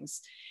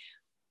things.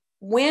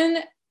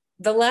 The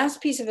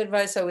last piece of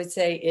advice I would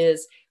say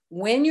is,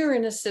 when you're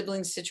in a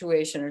sibling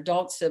situation,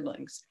 adult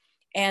siblings,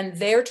 and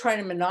they're trying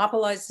to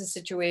monopolize the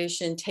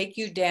situation, take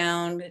you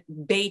down,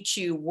 bait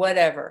you,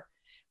 whatever,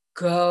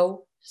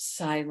 go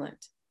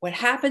silent. What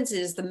happens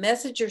is the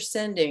message you're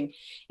sending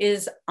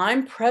is,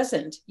 I'm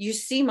present. You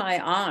see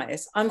my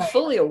eyes. I'm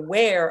fully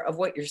aware of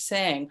what you're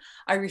saying.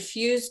 I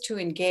refuse to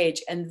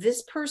engage. And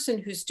this person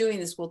who's doing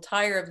this will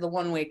tire of the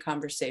one-way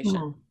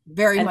conversation.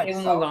 Very much so.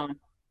 Move on.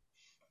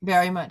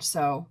 Very much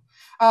so.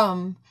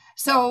 I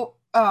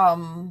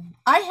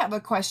have a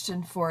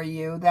question for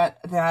you that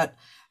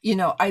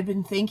I've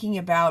been thinking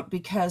about,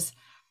 because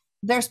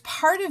there's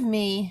part of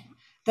me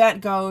that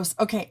goes,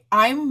 okay,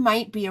 I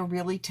might be a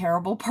really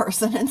terrible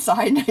person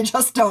inside and I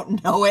just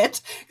don't know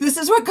it. This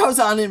is what goes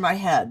on in my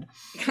head.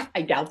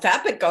 I doubt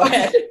that, but go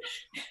ahead.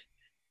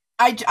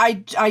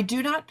 I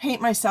do not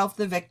paint myself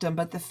the victim,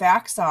 but the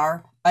facts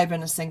are I've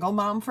been a single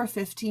mom for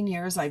 15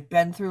 years. I've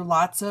been through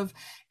lots of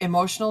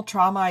emotional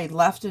trauma. I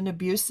left an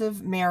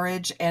abusive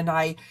marriage and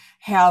I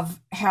have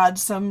had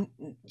some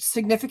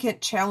significant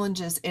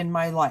challenges in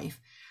my life.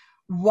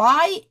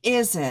 Why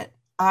is it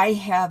I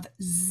have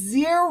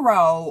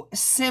zero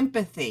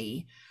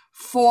sympathy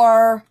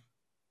for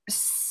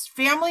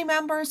family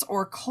members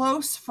or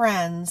close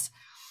friends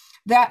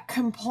that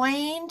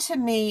complain to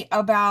me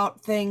about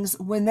things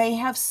when they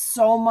have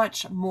so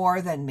much more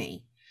than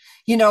me?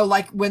 You know,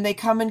 like when they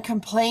come and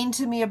complain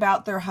to me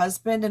about their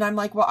husband, and I'm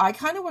like, well, I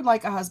kind of would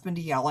like a husband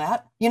to yell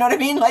at, you know what I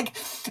mean? Like,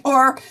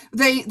 or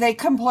they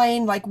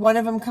complain, like one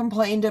of them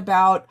complained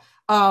about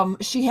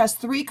she has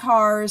 3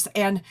 cars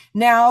and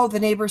now the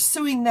neighbor's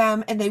suing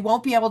them and they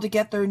won't be able to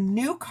get their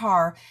new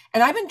car.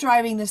 And I've been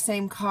driving the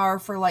same car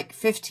for like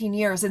 15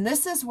 years. And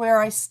this is where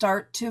I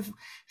start to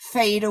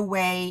fade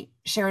away,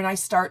 Sharon. I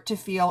start to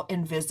feel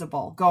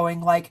invisible, going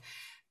like,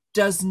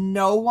 does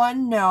no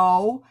one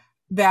know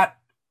that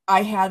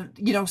I had,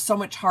 you know, so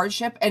much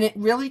hardship? And it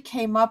really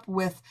came up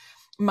with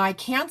my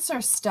cancer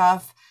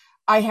stuff.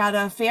 I had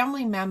a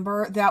family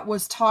member that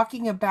was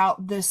talking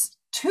about this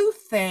tooth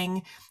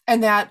thing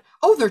and that,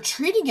 oh, they're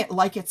treating it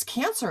like it's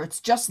cancer.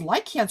 It's just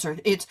like cancer.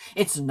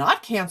 It's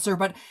not cancer,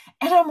 but,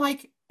 and I'm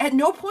like, at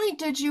no point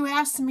did you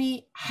ask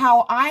me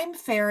how I'm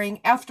faring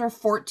after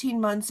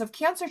 14 months of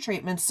cancer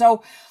treatment.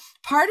 So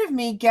part of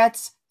me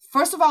gets,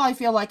 first of all, I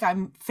feel like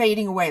I'm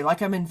fading away,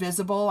 like I'm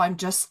invisible. I'm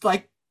just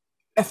like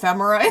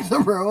ephemera in the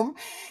room.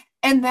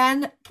 And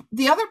then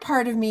the other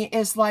part of me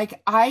is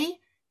like, I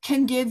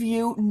can give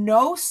you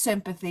no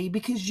sympathy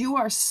because you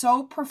are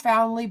so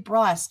profoundly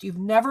blessed. You've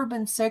never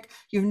been sick.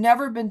 You've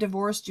never been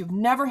divorced. You've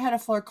never had a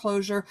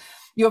foreclosure.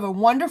 You have a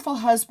wonderful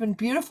husband,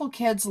 beautiful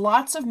kids,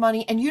 lots of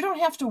money, and you don't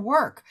have to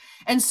work.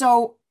 And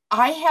so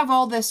I have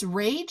all this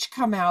rage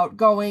come out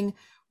going,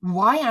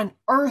 why on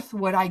earth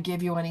would I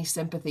give you any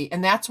sympathy?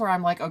 And that's where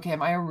I'm like, okay,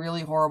 am I a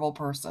really horrible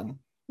person?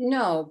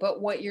 No,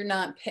 but what you're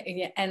not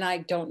paying, and I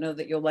don't know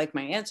that you'll like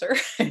my answer.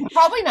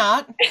 Probably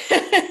not.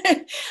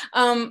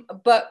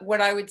 But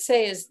what I would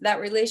say is that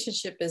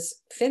relationship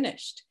is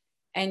finished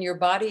and your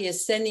body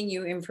is sending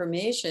you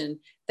information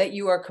that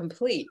you are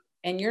complete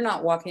and you're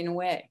not walking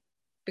away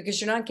because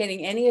you're not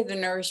getting any of the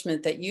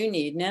nourishment that you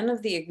need, none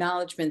of the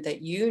acknowledgement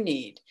that you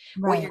need.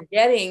 Right. What you're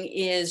getting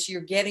is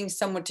you're getting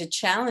someone to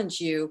challenge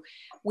you.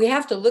 We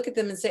have to look at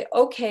them and say,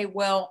 okay,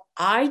 well,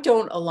 I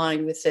don't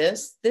align with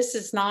this. This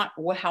is not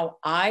how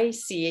I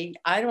see it.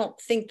 I don't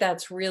think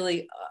that's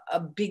really a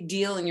big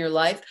deal in your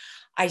life.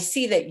 I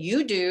see that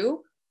you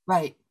do.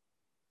 Right.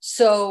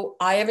 So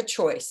I have a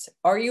choice.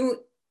 Are you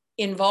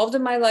involved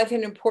in my life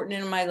and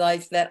important in my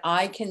life that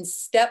I can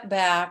step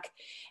back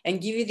and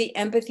give you the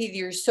empathy that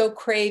you're so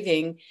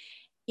craving,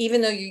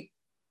 even though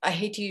I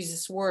hate to use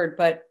this word,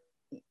 but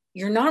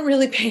you're not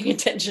really paying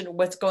attention to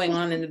what's going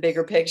on in the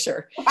bigger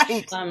picture.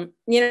 Right.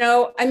 You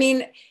know, I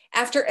mean,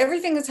 after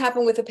everything that's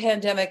happened with the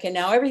pandemic and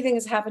now everything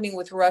is happening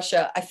with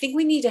Russia, I think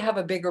we need to have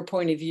a bigger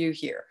point of view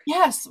here.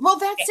 Yes. Well,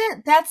 that's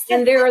it.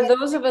 And there are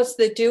those of us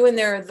that do, and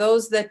there are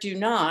those that do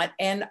not.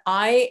 And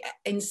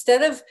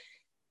instead of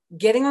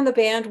getting on the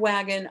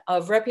bandwagon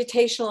of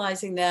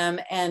reputationalizing them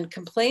and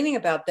complaining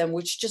about them,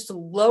 which just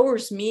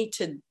lowers me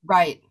to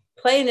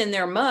playing in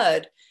their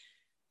mud,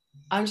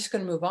 I'm just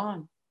going to move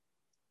on.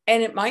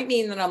 And it might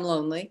mean that I'm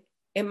lonely.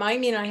 It might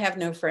mean I have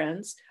no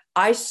friends.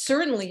 I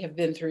certainly have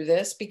been through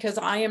this because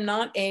I am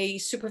not a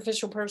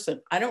superficial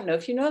person. I don't know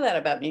if you know that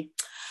about me.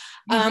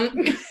 Well,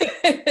 but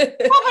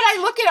I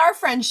look at our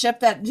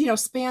friendship that, you know,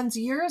 spans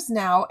years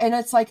now, and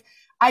it's like,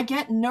 I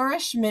get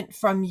nourishment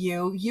from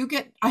you. You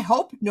get, I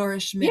hope,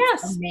 nourishment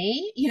from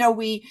me. You know,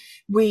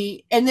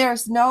 and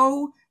there's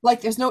no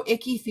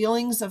icky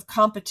feelings of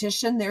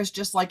competition. There's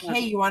just like, hey,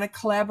 you want to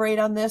collaborate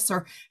on this?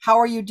 Or how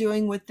are you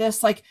doing with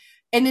this? Like,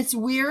 and it's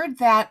weird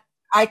that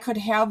I could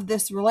have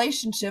this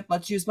relationship,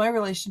 let's use my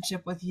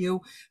relationship with you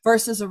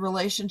versus a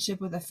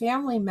relationship with a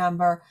family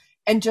member,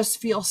 and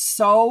just feel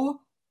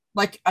so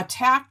like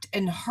attacked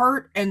and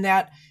hurt, and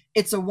that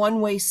it's a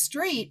one-way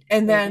street.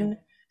 And then,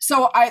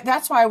 so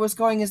that's why I was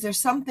going, is there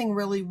something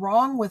really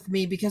wrong with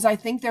me? Because I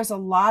think there's a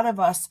lot of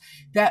us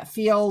that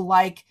feel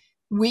like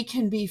we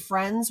can be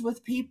friends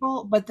with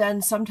people, but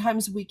then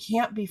sometimes we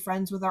can't be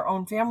friends with our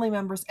own family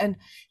members. And,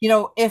 you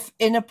know, if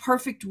in a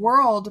perfect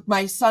world,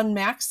 my son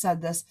Max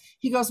said this,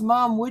 he goes,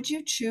 Mom, would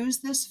you choose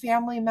this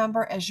family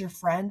member as your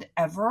friend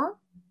ever?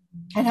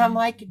 And I'm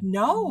like,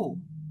 no.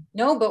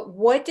 No, but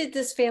what did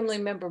this family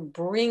member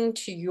bring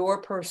to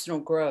your personal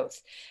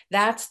growth?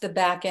 That's the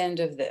back end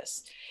of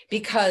this.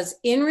 Because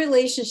in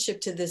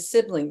relationship to this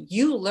sibling,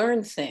 you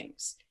learn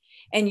things.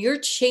 And you're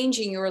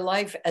changing your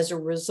life as a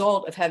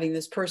result of having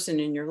this person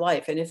in your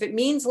life. And if it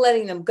means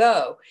letting them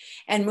go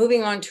and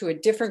moving on to a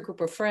different group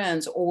of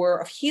friends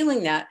or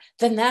healing that,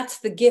 then that's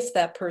the gift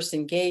that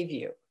person gave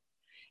you.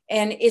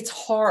 And it's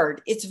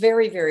hard. It's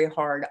very, very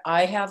hard.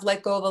 I have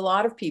let go of a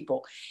lot of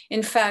people.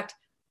 In fact,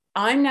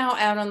 I'm now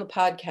out on the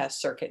podcast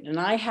circuit, and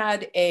I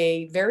had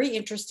a very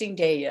interesting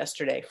day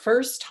yesterday.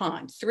 First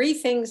time, three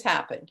things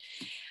happened.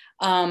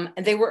 And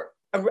they were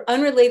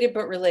unrelated,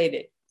 but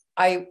related.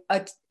 I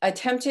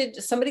attempted,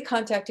 somebody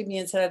contacted me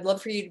and said, I'd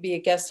love for you to be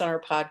a guest on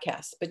our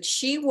podcast. But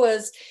she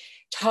was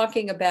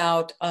talking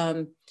about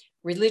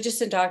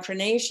religious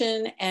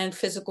indoctrination and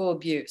physical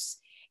abuse.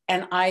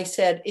 And I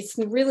said, it's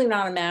really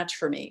not a match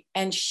for me.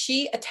 And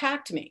she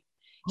attacked me.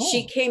 Oh.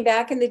 She came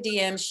back in the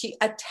DM. She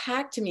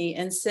attacked me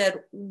and said,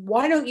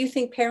 why don't you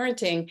think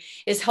parenting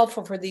is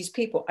helpful for these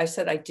people? I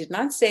said, I did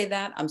not say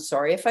that. I'm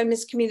sorry if I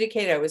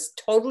miscommunicated. I was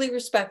totally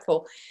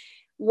respectful.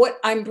 What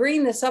I'm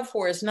bringing this up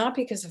for is not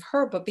because of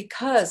her, but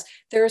because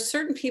there are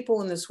certain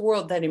people in this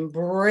world that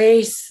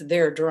embrace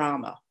their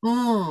drama.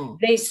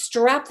 They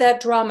strap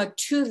that drama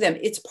to them.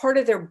 It's part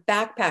of their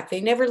backpack. They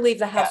never leave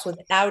the house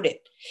without it.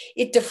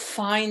 It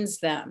defines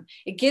them.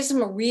 It gives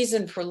them a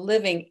reason for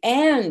living.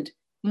 And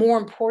more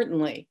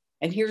importantly,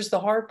 and here's the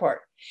hard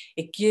part,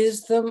 it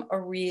gives them a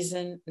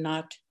reason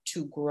not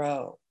to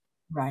grow.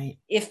 Right.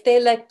 If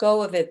they let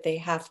go of it, they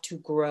have to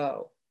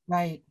grow.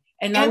 Right.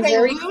 And they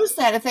lose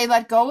that. If they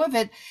let go of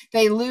it,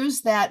 they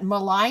lose that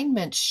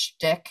malignment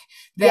shtick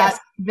that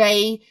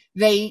they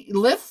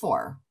live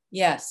for.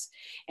 Yes.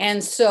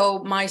 And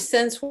so my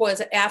sense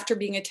was, after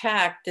being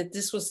attacked, that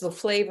this was the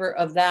flavor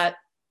of that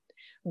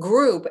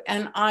group,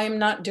 and I'm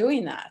not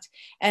doing that.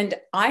 And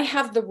I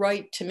have the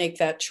right to make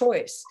that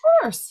choice.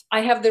 Of course.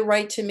 I have the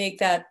right to make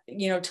that,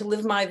 to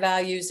live my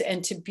values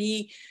and to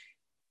be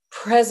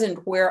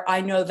present where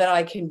I know that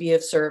I can be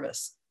of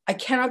service. I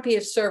cannot be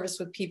of service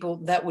with people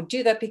that would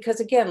do that, because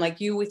again,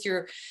 like you with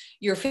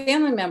your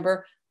family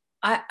member,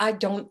 I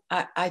don't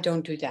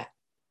do that.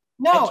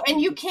 No, and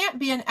you can't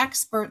be an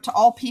expert to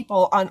all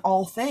people on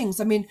all things.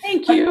 I mean,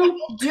 thank you.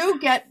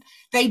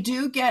 They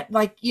do get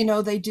like,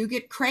 they do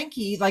get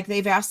cranky. Like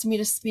they've asked me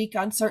to speak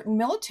on certain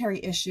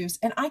military issues,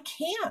 and I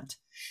can't.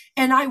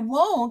 And I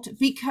won't,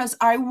 because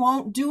I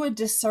won't do a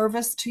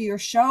disservice to your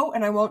show,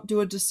 and I won't do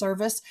a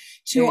disservice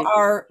to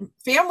our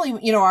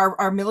family,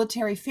 our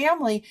military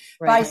family,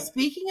 by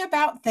speaking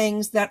about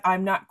things that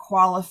I'm not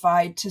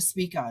qualified to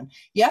speak on.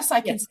 Yes,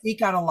 I can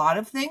speak on a lot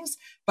of things,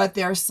 but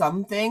there's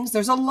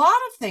a lot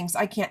of things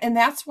I can't. And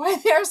that's why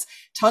there's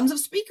tons of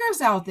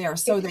speakers out there,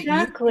 so that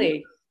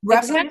you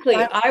Exactly.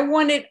 I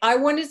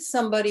wanted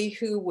somebody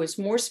who was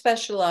more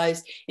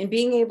specialized in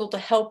being able to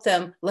help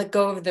them let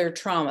go of their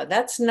trauma.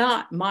 That's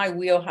not my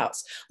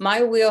wheelhouse.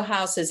 My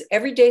wheelhouse is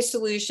everyday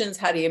solutions.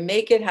 How do you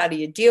make it? How do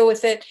you deal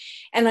with it?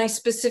 And I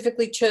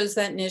specifically chose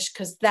that niche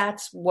because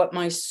that's what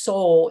my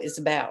soul is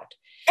about.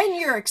 And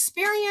your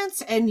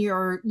experience and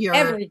your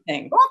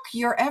everything book,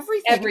 your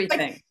everything.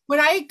 Like, when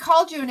I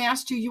called you and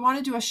asked you, you want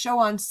to do a show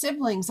on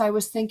siblings, I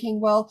was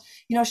thinking, well,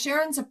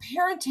 Sharon's a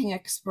parenting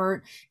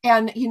expert,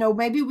 and,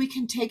 maybe we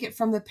can take it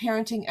from the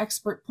parenting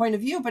expert point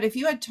of view. But if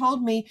you had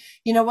told me,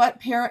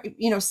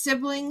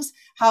 siblings,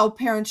 how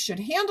parents should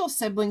handle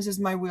siblings is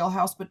my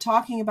wheelhouse, but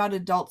talking about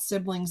adult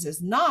siblings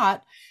is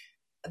not,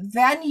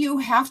 then you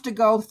have to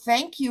go,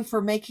 thank you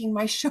for making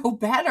my show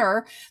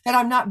better, that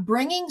I'm not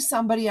bringing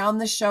somebody on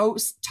the show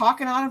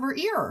talking out of her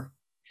ear.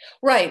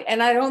 Right.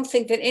 And I don't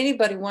think that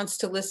anybody wants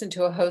to listen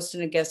to a host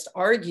and a guest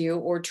argue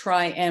or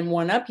try and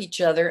one up each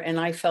other. And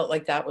I felt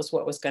like that was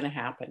what was going to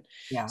happen.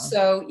 Yeah.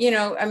 So,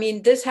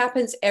 this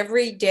happens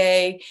every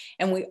day,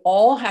 and we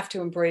all have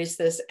to embrace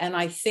this. And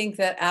I think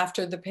that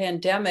after the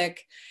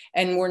pandemic,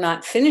 and we're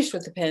not finished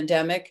with the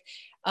pandemic,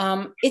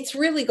 it's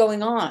really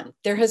going on.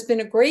 There has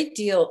been a great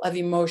deal of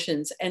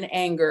emotions and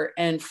anger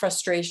and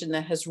frustration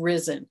that has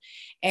risen.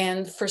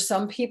 And for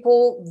some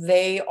people,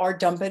 they are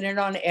dumping it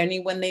on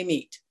anyone they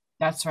meet.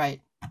 That's right.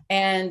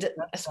 And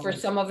for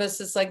some of us,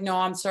 it's like, no,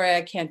 I'm sorry,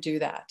 I can't do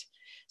that.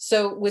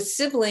 So with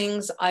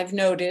siblings, I've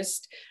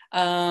noticed,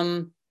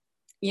 I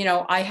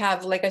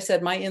have, like I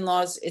said, my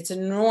in-laws, it's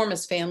an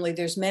enormous family.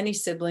 There's many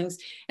siblings,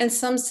 and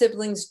some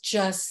siblings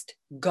just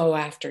go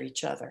after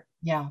each other.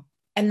 Yeah.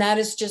 And that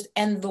is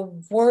and the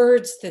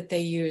words that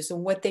they use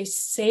and what they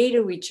say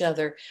to each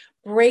other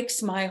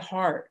breaks my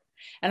heart.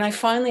 And I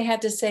finally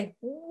had to say,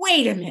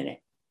 wait a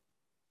minute.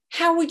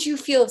 How would you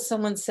feel if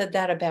someone said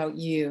that about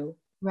you?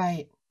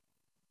 Right.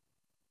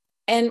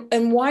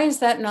 And why is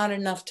that not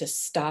enough to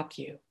stop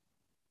you?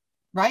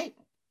 Right.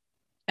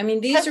 I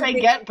mean,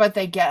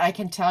 I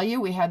can tell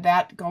you, we had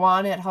that go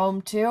on at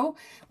home too.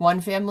 One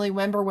family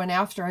member went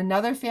after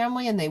another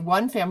family, and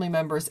one family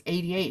member is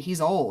 88. He's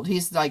old.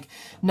 He's like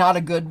not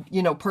a good,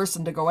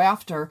 person to go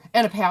after,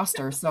 and a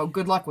pastor. So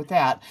good luck with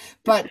that.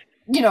 But,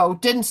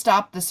 didn't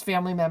stop this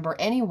family member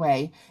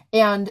anyway.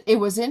 And it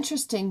was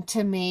interesting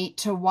to me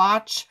to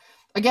watch.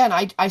 Again,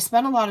 I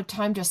spent a lot of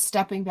time just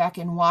stepping back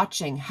and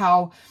watching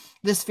how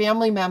this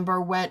family member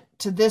went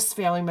to this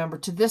family member,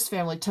 to this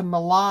family, to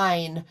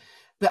malign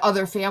the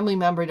other family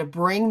member, to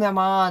bring them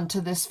on to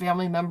this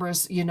family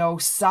member's,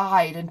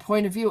 side and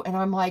point of view. And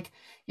I'm like,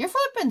 you're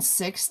flipping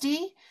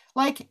 60.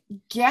 Like,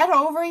 get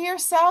over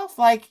yourself.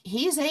 Like,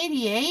 he's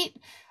 88.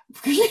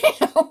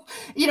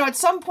 At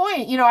some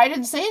point, I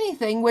didn't say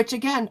anything, which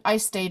again, I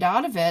stayed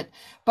out of it,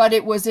 but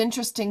it was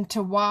interesting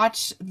to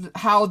watch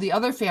how the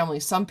other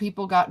families, some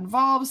people got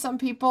involved, some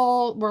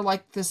people were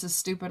like, this is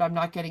stupid, I'm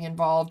not getting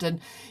involved. And,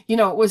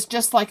 it was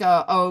just like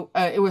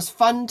it was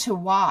fun to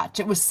watch.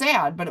 It was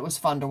sad, but it was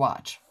fun to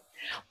watch.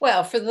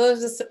 Well, for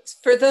those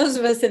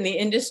of us in the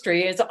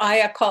industry, as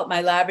I call it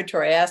my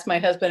laboratory. I asked my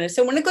husband, I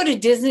said, when I go to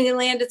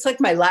Disneyland, it's like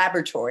my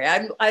laboratory.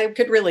 I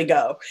could really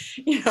go,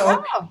 you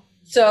know. Oh,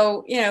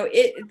 So,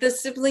 the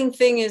sibling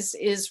thing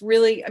is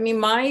really, I mean,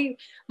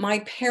 my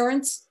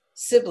parents'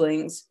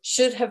 siblings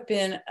should have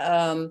been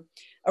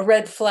a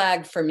red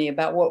flag for me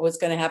about what was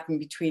going to happen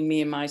between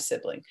me and my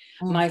sibling.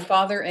 mm, My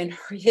father and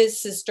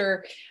his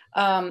sister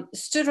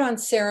stood on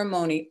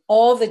ceremony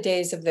all the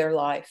days of their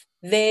life.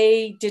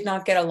 They did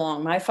not get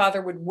along. My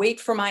father would wait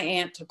for my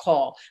aunt to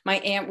call. My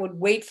aunt would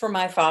wait for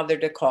my father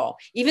to call,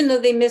 even though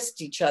they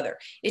missed each other.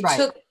 It right,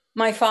 took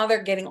my father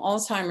getting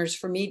Alzheimer's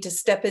for me to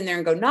step in there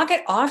and go, knock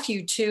it off,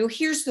 you two.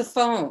 Here's the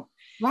phone.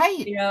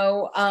 right.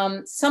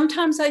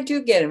 Sometimes I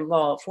do get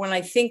involved when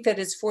I think that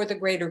it's for the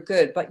greater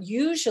good, but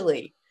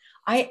usually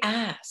I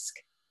ask,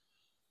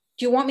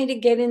 do you want me to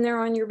get in there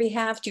on your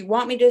behalf? Do you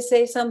want me to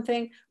say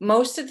something?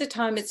 Most of the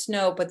time it's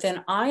no, but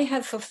then I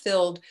have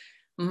fulfilled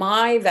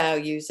my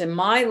values and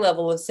my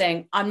level of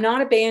saying, I'm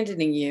not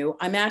abandoning you.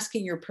 I'm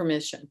asking your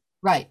permission.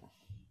 Right.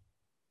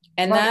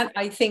 And Right. that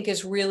I think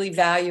is really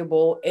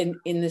valuable in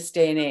this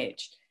day and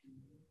age.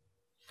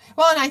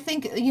 Well, and I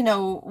think,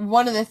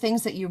 one of the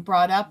things that you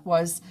brought up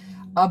was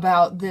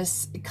about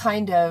this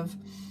kind of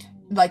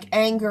like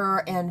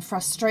anger and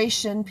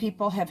frustration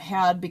people have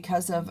had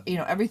because of,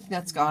 everything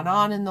that's gone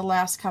on in the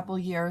last couple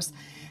years.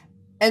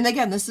 And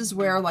again, this is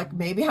where like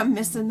maybe I'm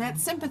missing that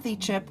sympathy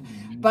chip,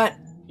 but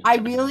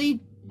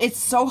it's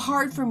so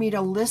hard for me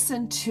to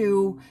listen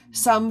to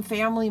some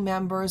family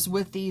members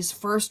with these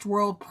first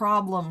world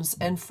problems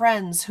and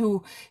friends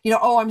who,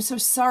 oh, I'm so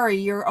sorry,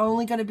 you're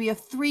only going to be a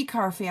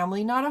 3-car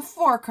family, not a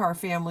 4-car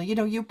family.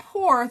 You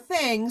poor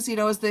things,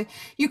 as the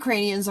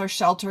Ukrainians are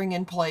sheltering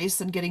in place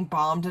and getting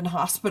bombed in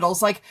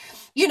hospitals. Like,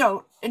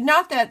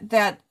 not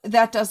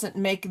that doesn't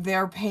make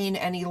their pain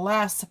any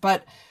less,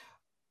 but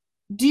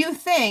do you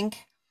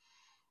think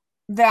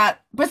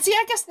but see,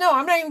 I guess no,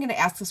 I'm not even going to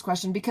ask this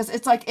question because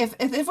it's like if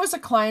it was a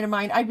client of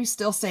mine, I'd be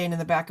still saying in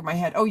the back of my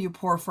head, oh, you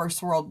poor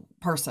first world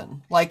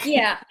person. Like,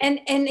 Yeah, and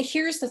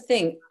here's the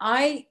thing.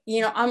 I'm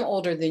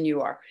older than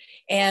you are.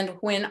 And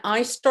when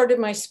I started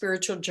my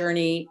spiritual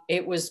journey,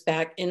 it was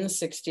back in the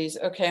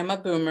 60s. Okay, I'm a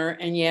boomer,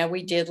 and yeah,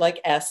 we did like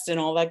Est and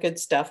all that good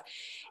stuff.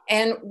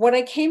 And what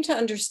I came to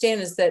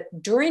understand is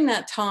that during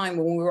that time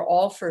when we were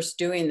all first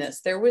doing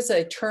this, there was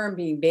a term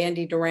being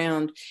bandied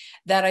around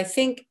that I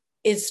think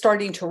is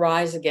starting to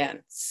rise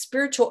again: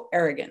 spiritual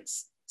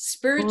arrogance,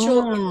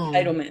 spiritual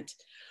entitlement,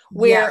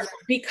 where yes,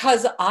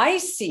 because I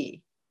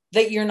see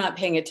that you're not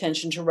paying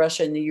attention to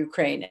Russia and the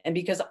Ukraine, and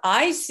because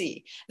I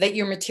see that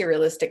you're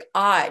materialistic,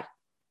 I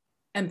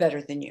am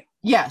better than you.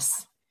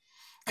 yes,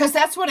 because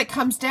that's what it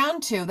comes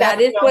down to.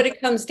 That is what it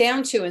comes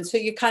down to. And so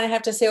you kind of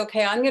have to say,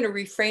 okay, I'm going to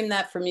reframe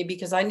that for me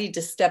because I need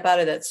to step out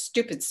of that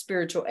stupid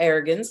spiritual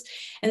arrogance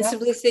and Yep.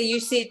 simply say, you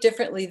see it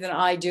differently than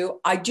I do.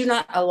 I do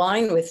not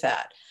align with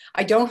that.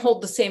 I don't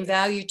hold the same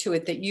value to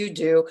it that you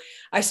do.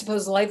 I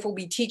suppose life will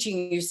be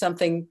teaching you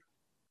something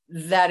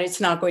that it's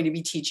not going to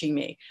be teaching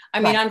me. I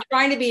mean, Right. I'm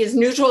trying to be as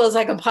neutral as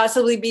I can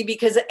possibly be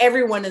because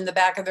everyone in the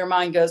back of their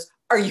mind goes,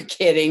 are you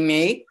kidding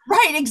me?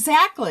 Right,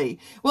 exactly.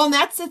 Well, and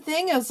that's the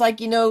thing is like,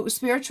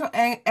 spiritual,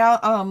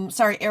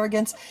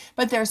 arrogance,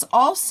 but there's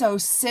also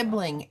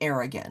sibling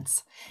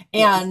arrogance.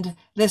 Yes. And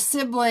the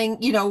sibling,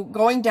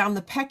 going down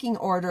the pecking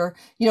order,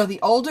 the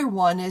older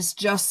one is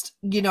just,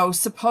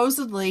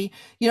 supposedly,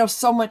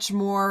 so much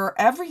more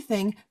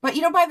everything. But,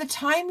 by the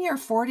time you're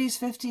 40s,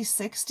 50s,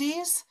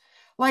 60s,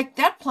 like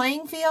that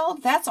playing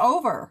field, that's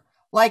over.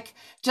 Like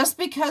just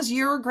because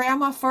you're a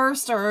grandma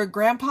first or a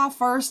grandpa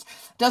first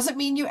doesn't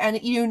mean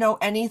you know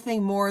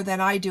anything more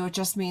than I do. It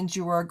just means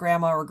you were a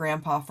grandma or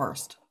grandpa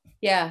first.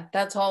 Yeah,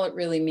 that's all it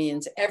really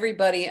means.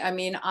 Everybody, I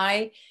mean,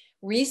 I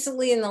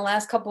recently in the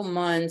last couple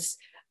months,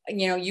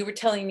 you were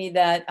telling me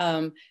that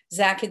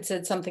Zach had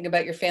said something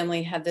about your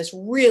family had this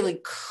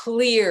really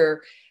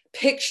clear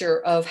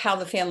picture of how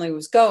the family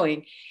was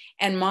going.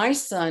 And my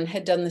son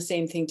had done the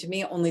same thing to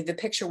me, only the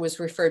picture was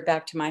referred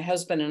back to my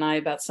husband and I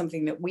about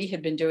something that we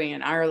had been doing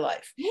in our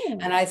life. Ooh.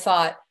 And I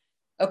thought,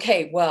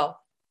 okay, well,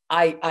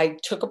 I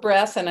took a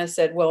breath and I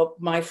said, well,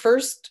 my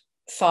first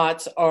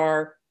thoughts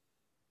are,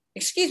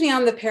 excuse me,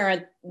 I'm the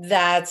parent.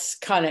 That's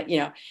kind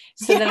of,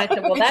 So then I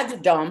said, well, that's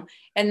dumb.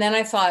 And then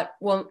I thought,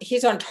 well,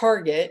 he's on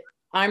target.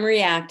 I'm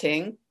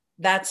reacting.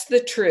 That's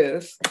the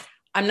truth.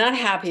 I'm not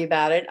happy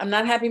about it. I'm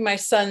not happy my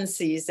son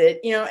sees it,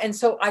 and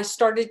so I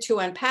started to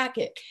unpack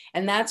it.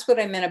 And that's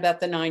what I meant about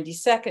the 90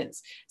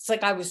 seconds. It's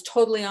like I was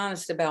totally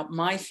honest about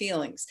my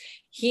feelings.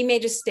 He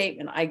made a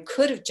statement. I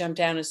could have jumped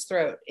down his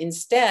throat.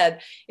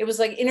 Instead, it was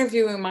like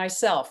interviewing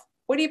myself.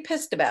 What are you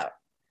pissed about?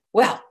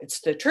 Well,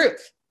 it's the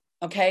truth.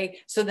 Okay.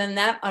 So then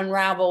that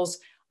unravels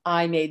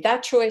I made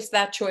that choice,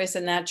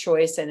 and that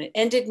choice, and it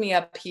ended me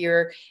up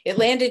here. It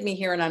landed me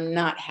here, and I'm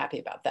not happy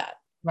about that.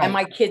 Right. And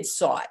my kids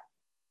saw it.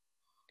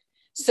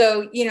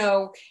 So,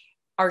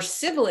 our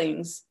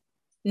siblings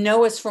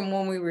know us from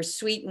when we were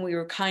sweet and we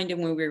were kind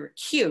and when we were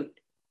cute.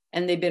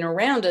 And they've been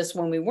around us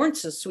when we weren't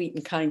so sweet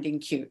and kind and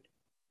cute.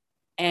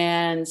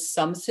 And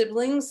some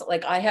siblings,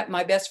 like I have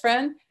my best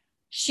friend,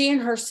 she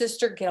and her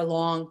sister get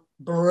along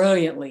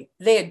brilliantly.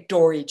 They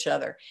adore each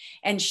other.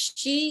 And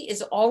she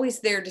is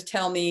always there to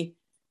tell me,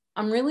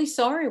 I'm really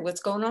sorry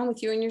what's going on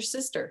with you and your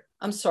sister.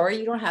 I'm sorry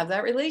you don't have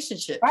that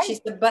relationship. Right. She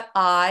said, but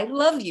I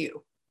love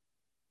you.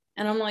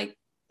 And I'm like,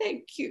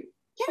 thank you.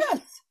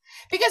 Yes,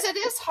 because it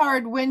is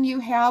hard when you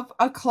have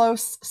a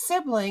close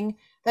sibling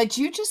that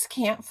you just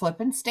can't flip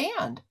and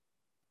stand.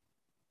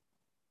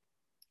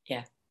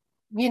 Yeah.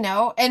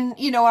 And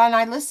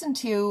I listened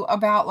to you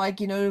about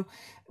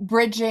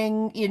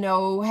bridging,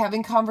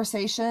 having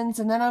conversations.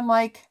 And then I'm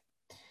like,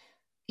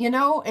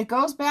 it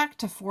goes back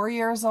to 4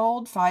 years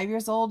old, 5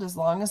 years old, as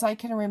long as I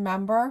can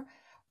remember.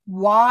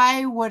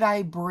 Why would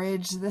I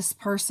bridge this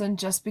person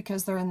just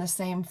because they're in the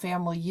same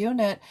family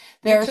unit?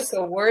 There's you took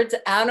the words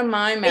out of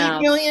my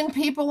mouth. 8 million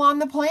people on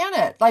the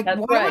planet. That's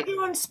why right. We're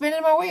doing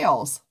spinning my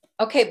wheels?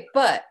 Okay,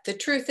 but the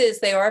truth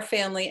is they are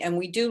family and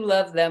we do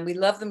love them. We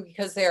love them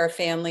because they are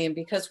family and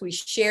because we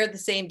share the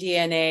same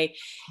DNA,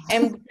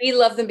 and we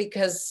love them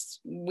because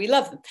we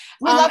love them.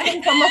 We love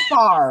them from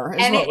afar.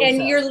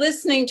 And you're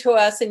listening to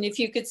us, and if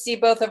you could see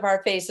both of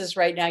our faces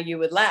right now, you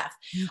would laugh.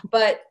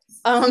 But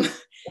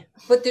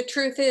the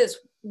truth is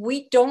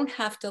we don't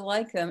have to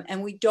like them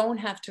and we don't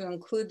have to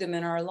include them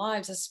in our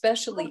lives,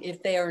 especially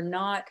if they are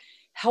not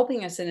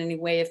helping us in any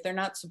way, if they're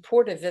not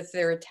supportive, if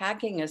they're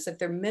attacking us, if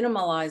they're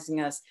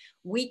minimalizing us.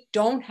 We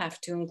don't have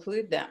to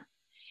include them.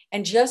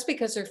 And just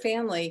because they're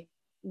family,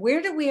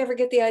 where did we ever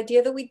get the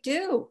idea that we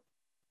do?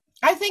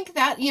 I think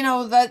that,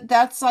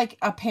 that's like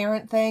a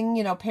parent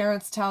thing.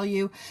 Parents tell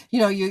you,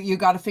 you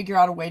got to figure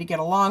out a way to get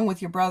along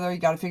with your brother. You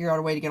got to figure out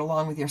a way to get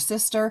along with your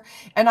sister.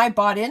 And I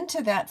bought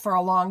into that for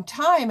a long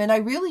time. And I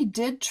really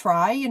did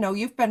try,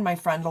 you've been my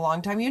friend a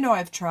long time.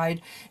 I've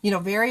tried,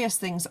 various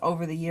things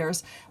over the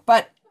years.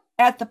 But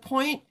at the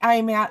point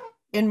I'm at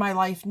in my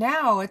life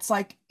now, it's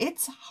like,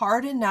 it's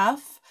hard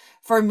enough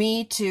for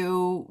me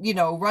to,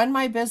 run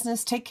my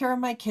business, take care of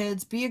my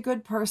kids, be a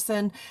good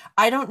person.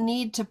 I don't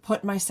need to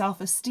put my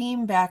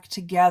self-esteem back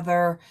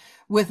together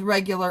with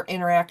regular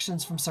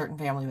interactions from certain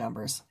family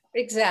members.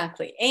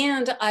 Exactly.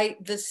 And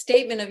the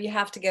statement of you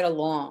have to get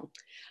along.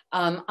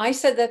 I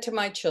said that to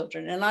my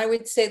children, and I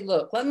would say,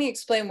 look, let me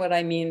explain what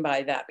I mean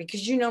by that,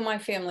 because my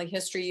family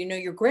history,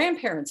 your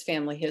grandparents'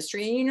 family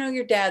history, and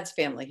your dad's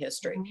family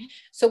history. Mm-hmm.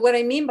 So what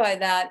I mean by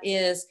that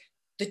is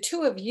the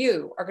two of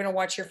you are going to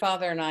watch your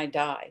father and I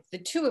die. The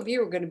two of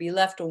you are going to be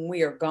left when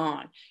we are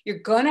gone. You're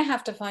going to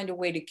have to find a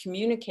way to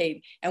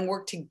communicate and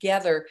work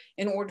together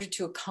in order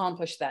to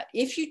accomplish that.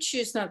 If you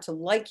choose not to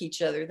like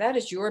each other, that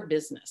is your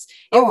business.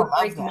 It will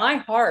break my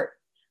heart,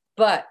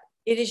 but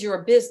it is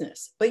your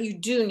business. But you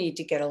do need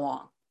to get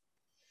along.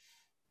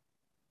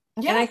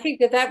 Yeah. And I think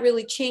that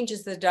really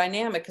changes the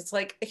dynamic. It's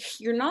like,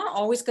 you're not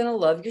always going to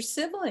love your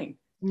sibling.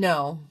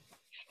 No.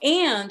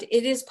 And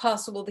it is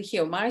possible to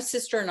heal. My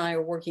sister and I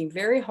are working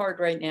very hard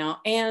right now,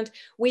 and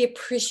we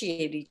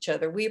appreciate each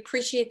other. We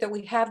appreciate that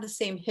we have the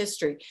same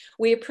history.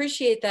 We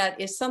appreciate that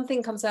if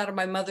something comes out of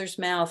my mother's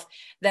mouth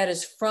that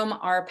is from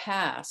our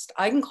past,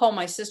 I can call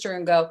my sister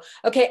and go,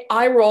 okay,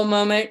 eye roll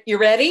moment. You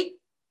ready?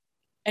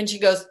 And she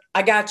goes,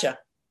 I gotcha.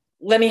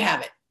 Let me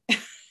have it.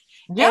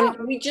 Yeah.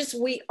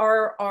 And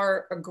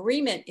our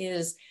agreement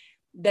is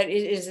that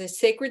it is a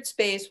sacred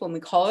space. When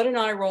we call it an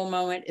eye roll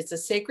moment, it's a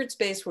sacred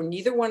space where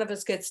neither one of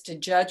us gets to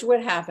judge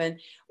what happened.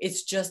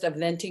 It's just a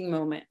venting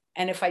moment.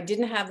 And if I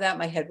didn't have that,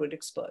 my head would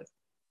explode.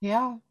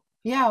 Yeah.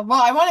 Yeah.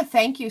 Well, I want to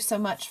thank you so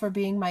much for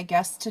being my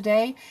guest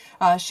today.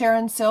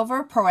 Sharon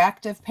Silver,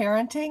 Proactive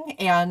Parenting.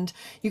 And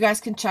you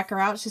guys can check her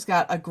out. She's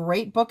got a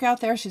great book out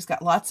there. She's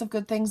got lots of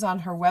good things on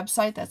her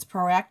website. That's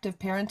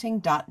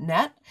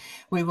proactiveparenting.net.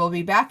 We will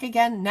be back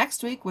again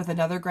next week with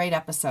another great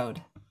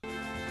episode.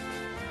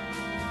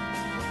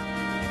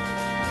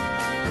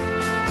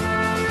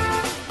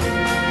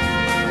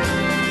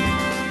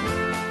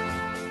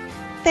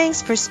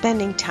 Thanks for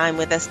spending time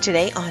with us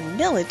today on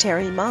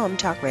Military Mom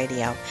Talk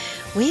Radio.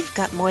 We've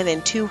got more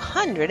than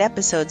 200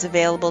 episodes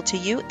available to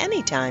you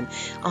anytime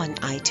on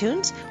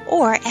iTunes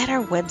or at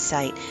our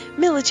website,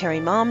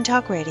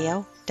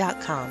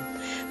 militarymomtalkradio.com.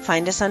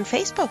 Find us on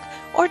Facebook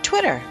or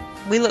Twitter.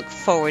 We look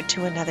forward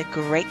to another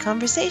great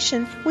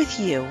conversation with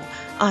you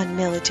on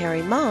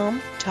Military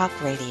Mom Talk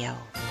Radio.